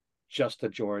was just a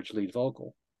George lead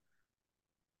vocal.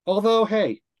 Although,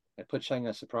 hey, I put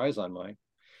Shanghai Surprise on mine.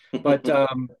 But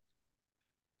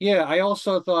yeah, I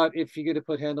also thought if you're going to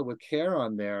put Handle with Care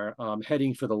on there,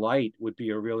 Heading for the Light would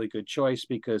be a really good choice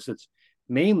because it's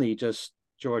mainly just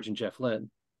George and Jeff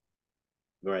Lynne.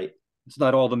 Right. It's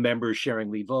not all the members sharing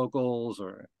lead vocals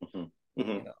or,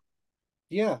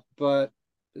 yeah, but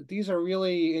these are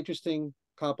really interesting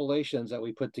compilations that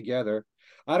we put together.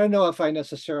 I don't know if I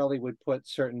necessarily would put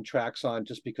certain tracks on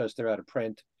just because they're out of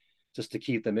print, just to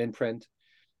keep them in print,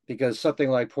 because something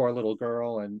like Poor Little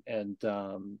Girl and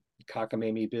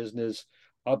Cockamamie Business,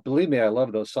 believe me, I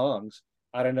love those songs.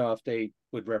 I don't know if they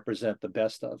would represent the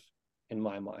best of, in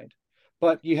my mind.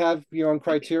 But you have your own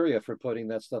criteria for putting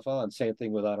that stuff on. Same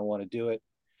thing with I Don't Want to Do It.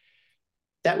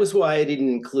 That was why I didn't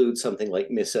include something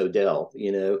like Miss O'Dell.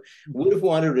 Would have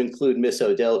wanted to include Miss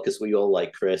O'Dell because we all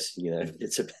like Chris.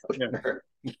 It's about her.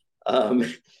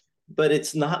 But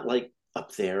it's not like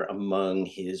up there among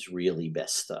his really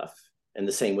best stuff. And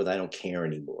the same with I Don't Care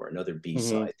Anymore, another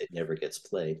B-side that never gets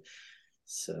played.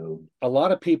 So a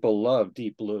lot of people love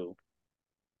Deep Blue.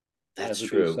 That's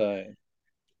true.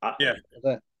 Yeah.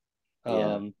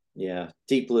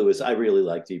 Deep Blue I really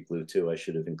like Deep Blue too. I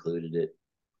should have included it.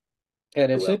 And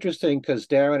it's interesting because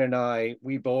Darren and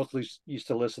we both used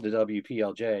to listen to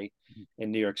WPLJ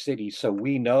in New York City, so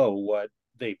we know what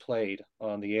they played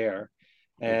on the air.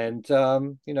 And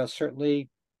certainly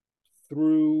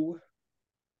through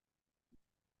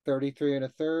 33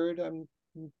 1/3,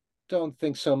 I don't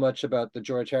think so much about the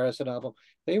George Harrison album.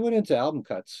 They went into album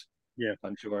cuts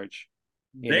on George.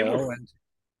 They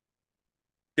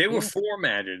were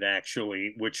formatted,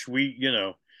 actually, which we,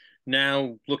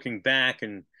 now looking back,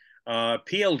 and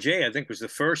PLJ, I think, was the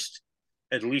first,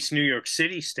 at least New York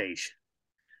City station,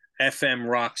 FM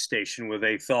rock station, where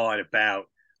they thought about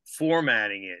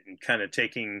formatting it and kind of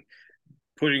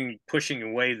pushing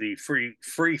away the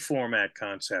free format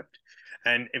concept.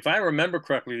 And if I remember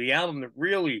correctly, the album that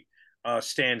really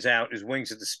stands out is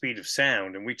Wings at the Speed of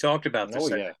Sound. And we talked about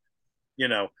this.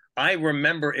 I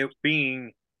remember it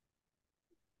being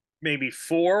maybe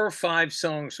 4 or 5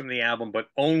 songs from the album, but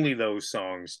only those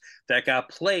songs that got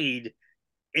played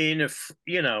in a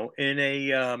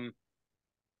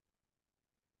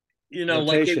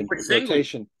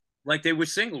rotation. Like they were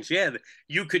singles. Yeah,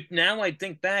 you could, now I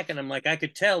think back and I'm like, I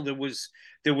could tell there was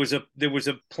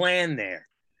a plan there.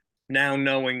 Now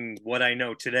knowing what I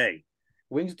know today.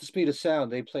 Wings at the Speed of Sound,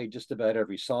 they played just about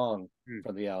every song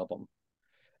from the album.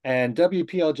 And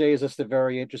WPLJ is just a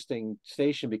very interesting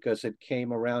station because it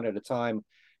came around at a time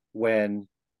when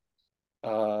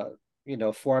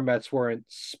formats weren't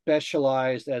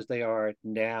specialized as they are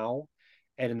now.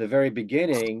 And in the very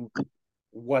beginning,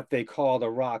 what they called a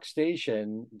rock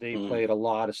station, they played a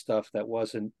lot of stuff that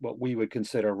wasn't what we would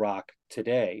consider rock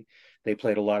today. They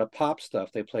played a lot of pop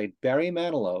stuff. They played Barry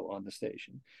Manilow on the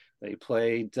station. They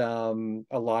played a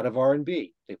lot of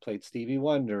R&B. They played Stevie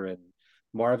Wonder and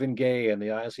Marvin Gaye and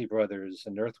the Isley Brothers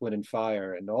and Earth, Wind and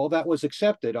Fire, and all that was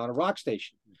accepted on a rock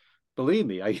station. Believe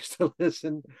me, I used to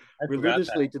listen I forgot that.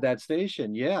 religiously to that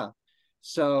station. Yeah.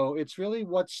 So it's really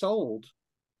what sold.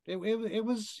 It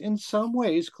was in some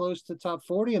ways close to top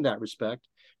 40 in that respect,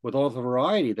 with all the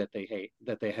variety that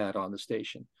they had on the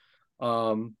station.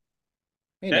 Um,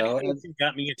 you That know, and station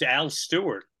got me into Al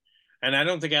Stewart, and I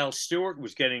don't think Al Stewart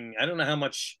was getting. I don't know how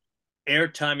much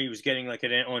airtime he was getting, like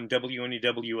on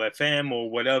WNEW FM or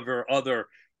whatever other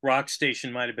rock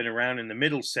station might have been around in the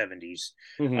middle '70s.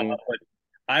 mhm. But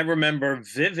I remember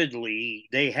vividly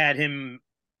they had him,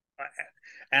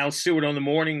 Al Stewart, on the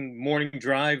morning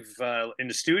drive in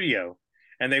the studio,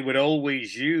 and they would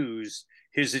always use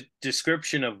his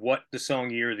description of what the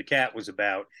song "Year of the Cat" was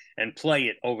about and play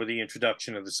it over the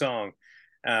introduction of the song.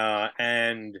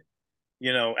 And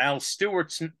Al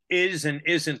Stewart is and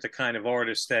isn't the kind of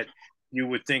artist that you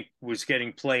would think was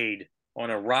getting played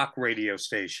on a rock radio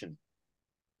station.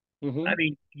 I Mhm.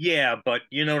 mean, yeah, but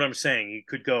you know what I'm saying. He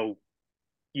could go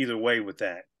either way with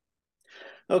that.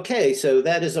 Okay, so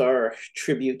that is our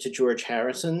tribute to George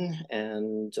Harrison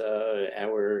and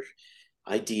our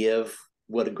idea of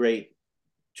what a great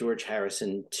George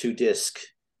Harrison 2 disc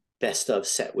best of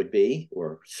set would be,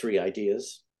 or 3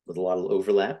 ideas with a lot of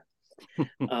overlap.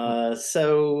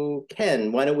 So,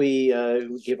 Ken, why don't we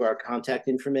give our contact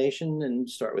information and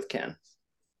start with Ken?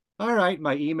 All right,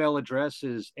 my email address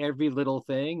is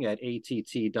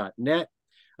everylittlething@att.net.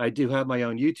 I do have my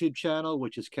own YouTube channel,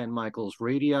 which is Ken Michaels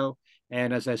Radio.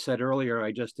 And as I said earlier,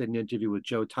 I just did an interview with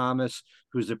Joe Thomas,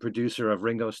 who's the producer of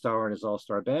Ringo Starr and his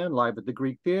All-Star Band live at the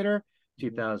Greek Theater,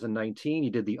 2019. He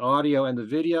did the audio and the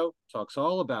video, talks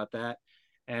all about that.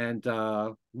 And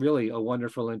really a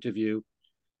wonderful interview,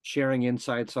 sharing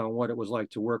insights on what it was like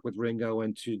to work with Ringo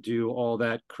and to do all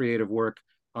that creative work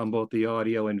on both the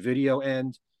audio and video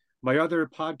end. My other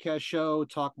podcast show,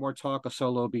 Talk More Talk, a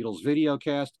solo Beatles video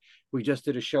cast. We just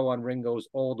did a show on Ringo's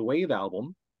Old Wave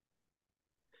album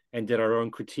and did our own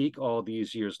critique all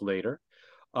these years later.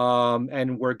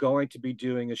 And we're going to be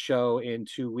doing a show in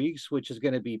 2 weeks, which is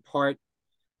going to be part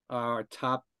our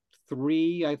top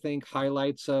 3, I think,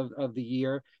 highlights of the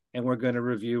year. And we're going to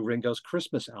review Ringo's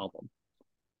Christmas album,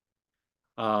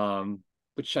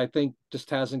 which I think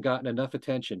just hasn't gotten enough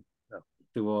attention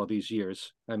through all these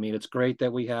years. I mean, it's great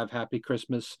that we have Happy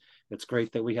Christmas. It's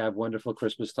great that we have Wonderful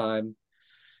Christmas Time,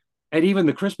 and even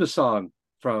the Christmas song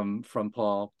from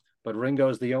Paul. But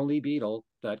Ringo's the only Beatle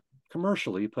that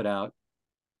commercially put out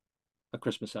a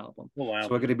Christmas album. Oh, wow. So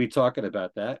we're going to be talking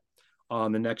about that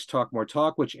on the next Talk More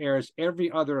Talk, which airs every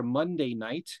other Monday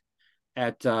night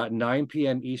at 9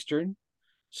 p.m. Eastern.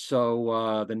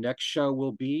 So the next show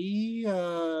will be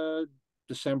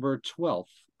December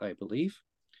 12th, I believe.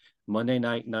 Monday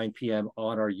night, 9 p.m.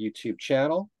 on our YouTube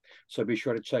channel. So be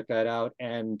sure to check that out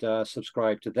and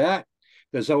subscribe to that.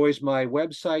 There's always my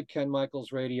website,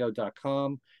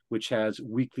 kenmichaelsradio.com, which has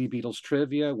weekly Beatles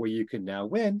trivia where you can now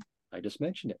win. I just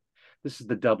mentioned it. This is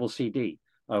the double CD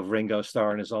of Ringo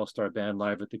Starr and his All-Star Band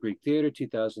live at the Greek Theater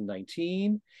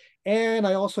 2019. And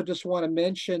I also just want to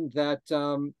mention that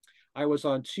I was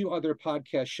on 2 other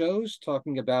podcast shows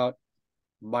talking about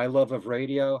my love of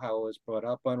radio, how I was brought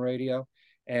up on radio,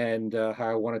 and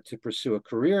how I wanted to pursue a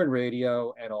career in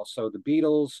radio, and also the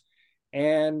Beatles.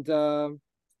 And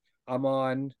I'm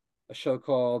on a show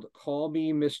called Call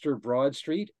Me Mr.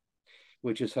 Broadstreet,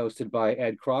 which is hosted by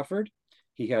Ed Crawford.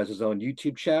 He has his own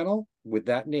YouTube channel with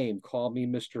that name, Call Me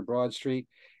Mr. Broadstreet.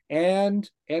 And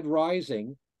Ed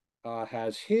Rising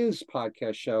has his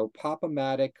podcast show,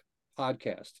 Pop-O-Matic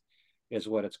Podcast, is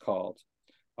what it's called.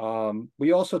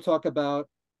 We also talk about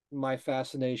my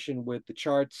fascination with the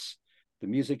charts, the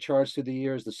music charts through the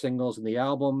years, the singles and the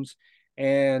albums.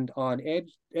 And on Ed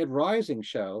Rising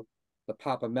show, the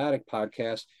Pop-O-Matic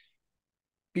podcast,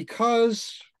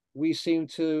 because we seem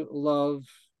to love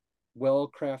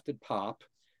well-crafted pop,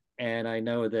 and I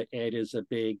know that Ed is a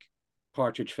big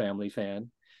Partridge Family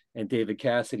fan and David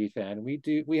Cassidy fan.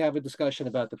 We have a discussion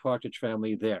about the Partridge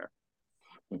Family there.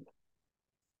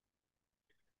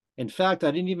 In fact,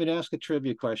 I didn't even ask a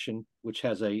trivia question, which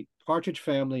has a Partridge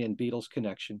Family and Beatles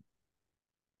connection.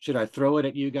 Should I throw it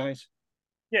at you guys?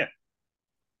 Yeah.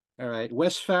 All right.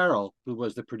 Wes Farrell, who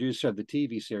was the producer of the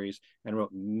TV series and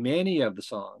wrote many of the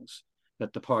songs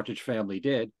that the Partridge Family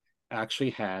did,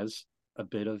 actually has a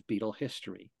bit of Beatle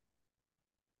history.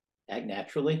 Act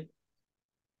Naturally?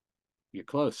 You're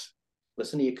close.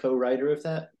 Wasn't he a co-writer of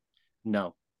that?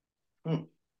 No. I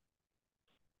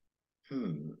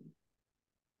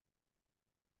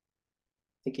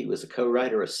think he was a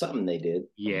co-writer of something they did.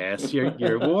 Yes,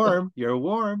 you're warm. You're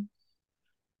warm.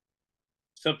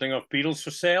 Something off Beatles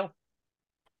for Sale?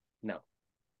 No.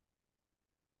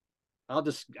 I'll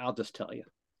just tell you.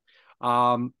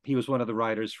 He was one of the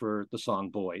writers for the song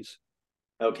Boys.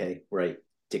 Okay, right.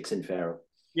 Dixon Farrell.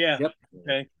 Yeah. Yep.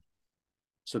 Okay.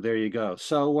 So there you go.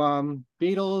 So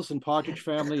Beatles and Partridge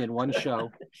Family in one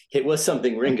show. It was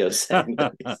something Ringo sang.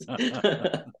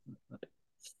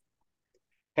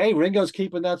 Hey, Ringo's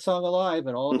keeping that song alive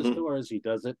in all of his Mhm. tours. He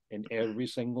does it in every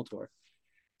single tour.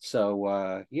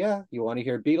 So yeah, you want to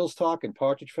hear Beatles talk and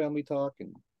Partridge Family talk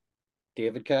and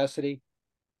David Cassidy?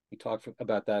 We talked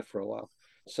about that for a while.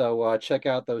 So check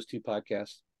out those two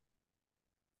podcasts.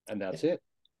 And that's it.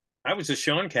 I was a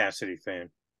Sean Cassidy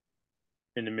fan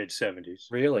in the mid-70s.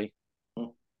 Really.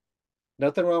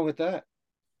 Nothing wrong with that.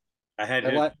 I had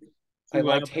I liked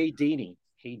albums. Hey Deanie.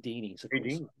 Hey Deanie's a cool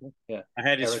song. Yeah. I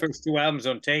had his Eric. first 2 albums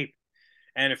on tape.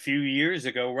 And a few years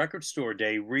ago, Record Store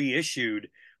Day reissued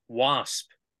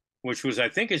Wasp, which was, I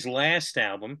think, his last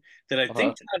album that I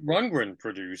think Todd Rundgren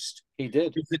produced. He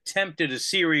did. His attempt at a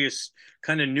serious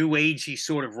kind of new agey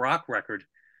sort of rock record,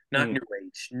 not new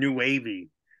age, new wavy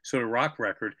sort of rock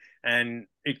record. And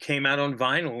it came out on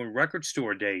vinyl in Record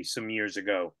Store Day some years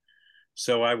ago.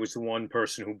 So I was the one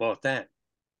person who bought that.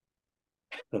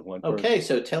 Okay,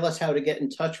 so tell us how to get in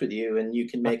touch with you, and you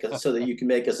can make us so that you can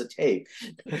make us a tape.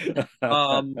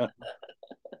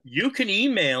 You can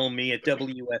email me at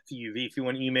WFUV if you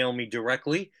want to email me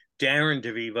directly, Darren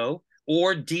DeVivo,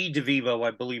 or D DeVivo,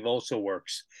 I believe also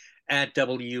works, at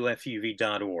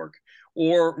WFUV.org.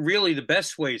 Or really the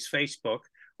best way is Facebook,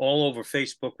 all over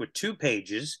Facebook with 2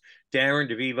 pages, Darren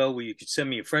DeVivo, where you could send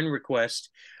me a friend request,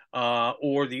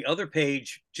 or the other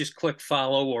page, just click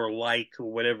follow or like or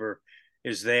whatever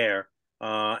is there.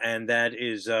 And that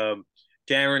is Darren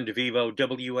DeVivo,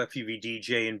 WFUV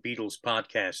DJ and Beatles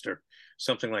podcaster.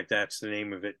 Something like that's the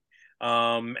name of it.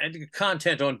 And the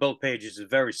content on both pages is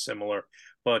very similar,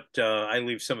 but I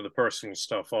leave some of the personal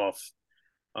stuff off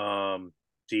the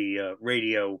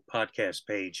radio podcast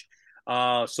page.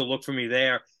 So look for me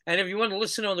there. And if you want to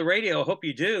listen on the radio, I hope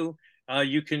you do.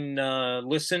 You can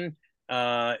listen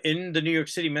in the New York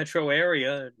City metro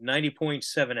area, 90.7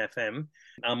 FM.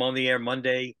 I'm on the air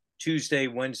Monday, Tuesday,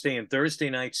 Wednesday, and Thursday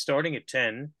nights starting at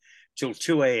 10 till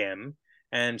 2 a.m.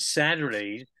 and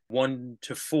Saturdays 1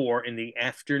 to 4 in the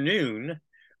afternoon,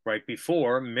 right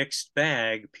before Mixed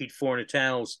Bag, Pete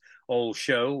Fornatel's old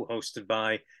show hosted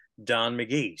by Don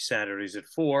McGee. Saturdays at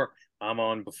 4. I'm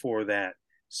on before that.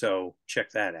 So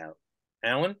check that out.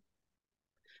 Alan?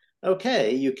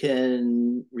 Okay, you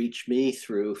can reach me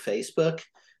through Facebook.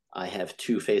 I have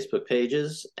 2 Facebook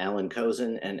pages, Alan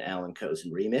Kozin and Alan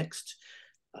Kozin Remixed.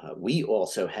 We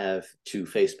also have 2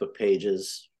 Facebook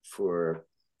pages for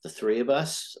the 3 of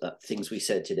us, Things We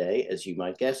Said Today, as you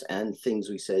might guess, and Things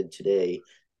We Said Today,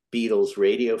 Beatles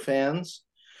radio fans.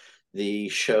 The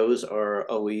shows are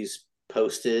always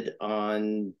posted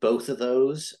on both of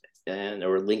those, and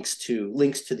or links to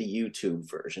the YouTube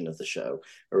version of the show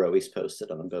are always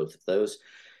posted on both of those.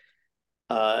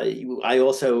 I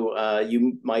also,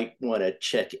 you might want to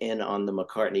check in on the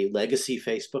McCartney Legacy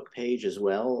Facebook page as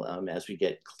well. As we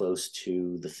get close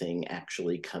to the thing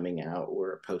actually coming out,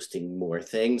 we're posting more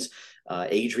things.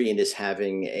 Adrian is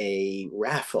having a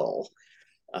raffle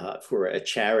for a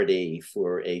charity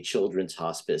for a children's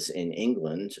hospice in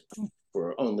England.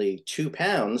 For only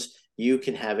 £2, you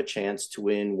can have a chance to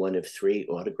win one of 3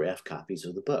 autographed copies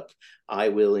of the book. I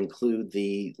will include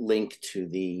the link to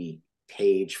the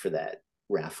page for that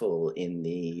raffle in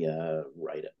the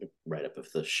write-up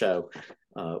of the show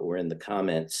or in the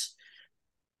comments.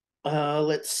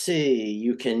 Let's see,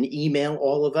 you can email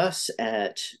all of us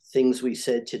at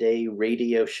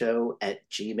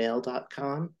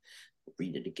thingswesaidtodayradioshow@gmail.com.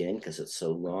 Read it again because it's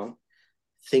so long.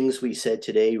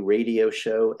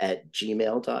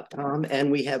 thingswesaidtodayradioshow@gmail.com.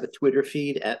 And we have a Twitter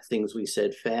feed at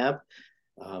thingswesaidfab.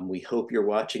 We hope you're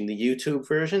watching the YouTube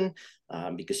version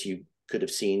because you could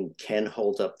have seen Ken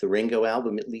hold up the Ringo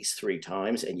album at least 3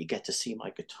 times, and you get to see my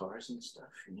guitars and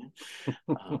stuff. You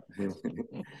know?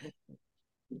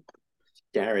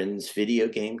 Darren's video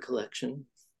game collection.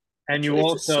 And you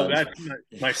also, that's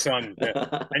my son.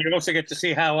 And you also get to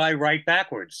see how I write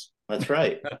backwards. That's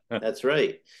right. That's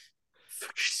right.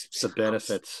 The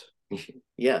benefits.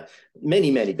 Yeah,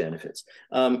 many, many benefits.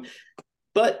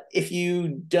 But if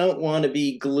you don't want to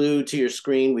be glued to your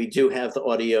screen, we do have the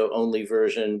audio-only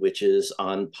version, which is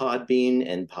on Podbean,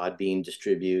 and Podbean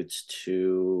distributes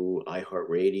to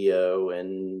iHeartRadio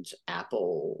and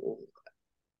Apple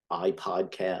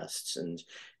iPodcasts and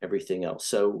everything else.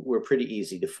 So we're pretty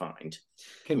easy to find.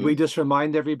 Can we just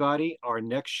remind everybody, our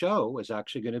next show is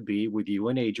actually going to be with you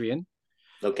and Adrian.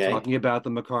 Okay. Talking about the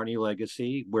McCartney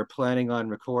Legacy. We're planning on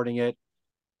recording it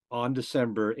on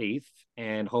December 8th,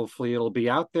 and hopefully it'll be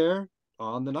out there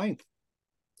on the 9th.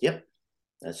 Yep.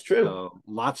 That's true. So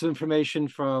lots of information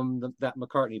from that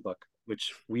McCartney book,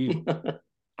 which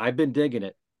I've been digging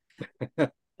it.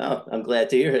 Oh, I'm glad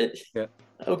to hear it. Yeah.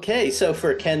 Okay, so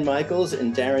for Ken Michaels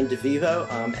and Darren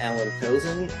DeVivo, I'm Alan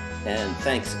Kozin, and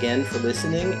thanks again for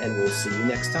listening, and we'll see you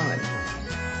next time.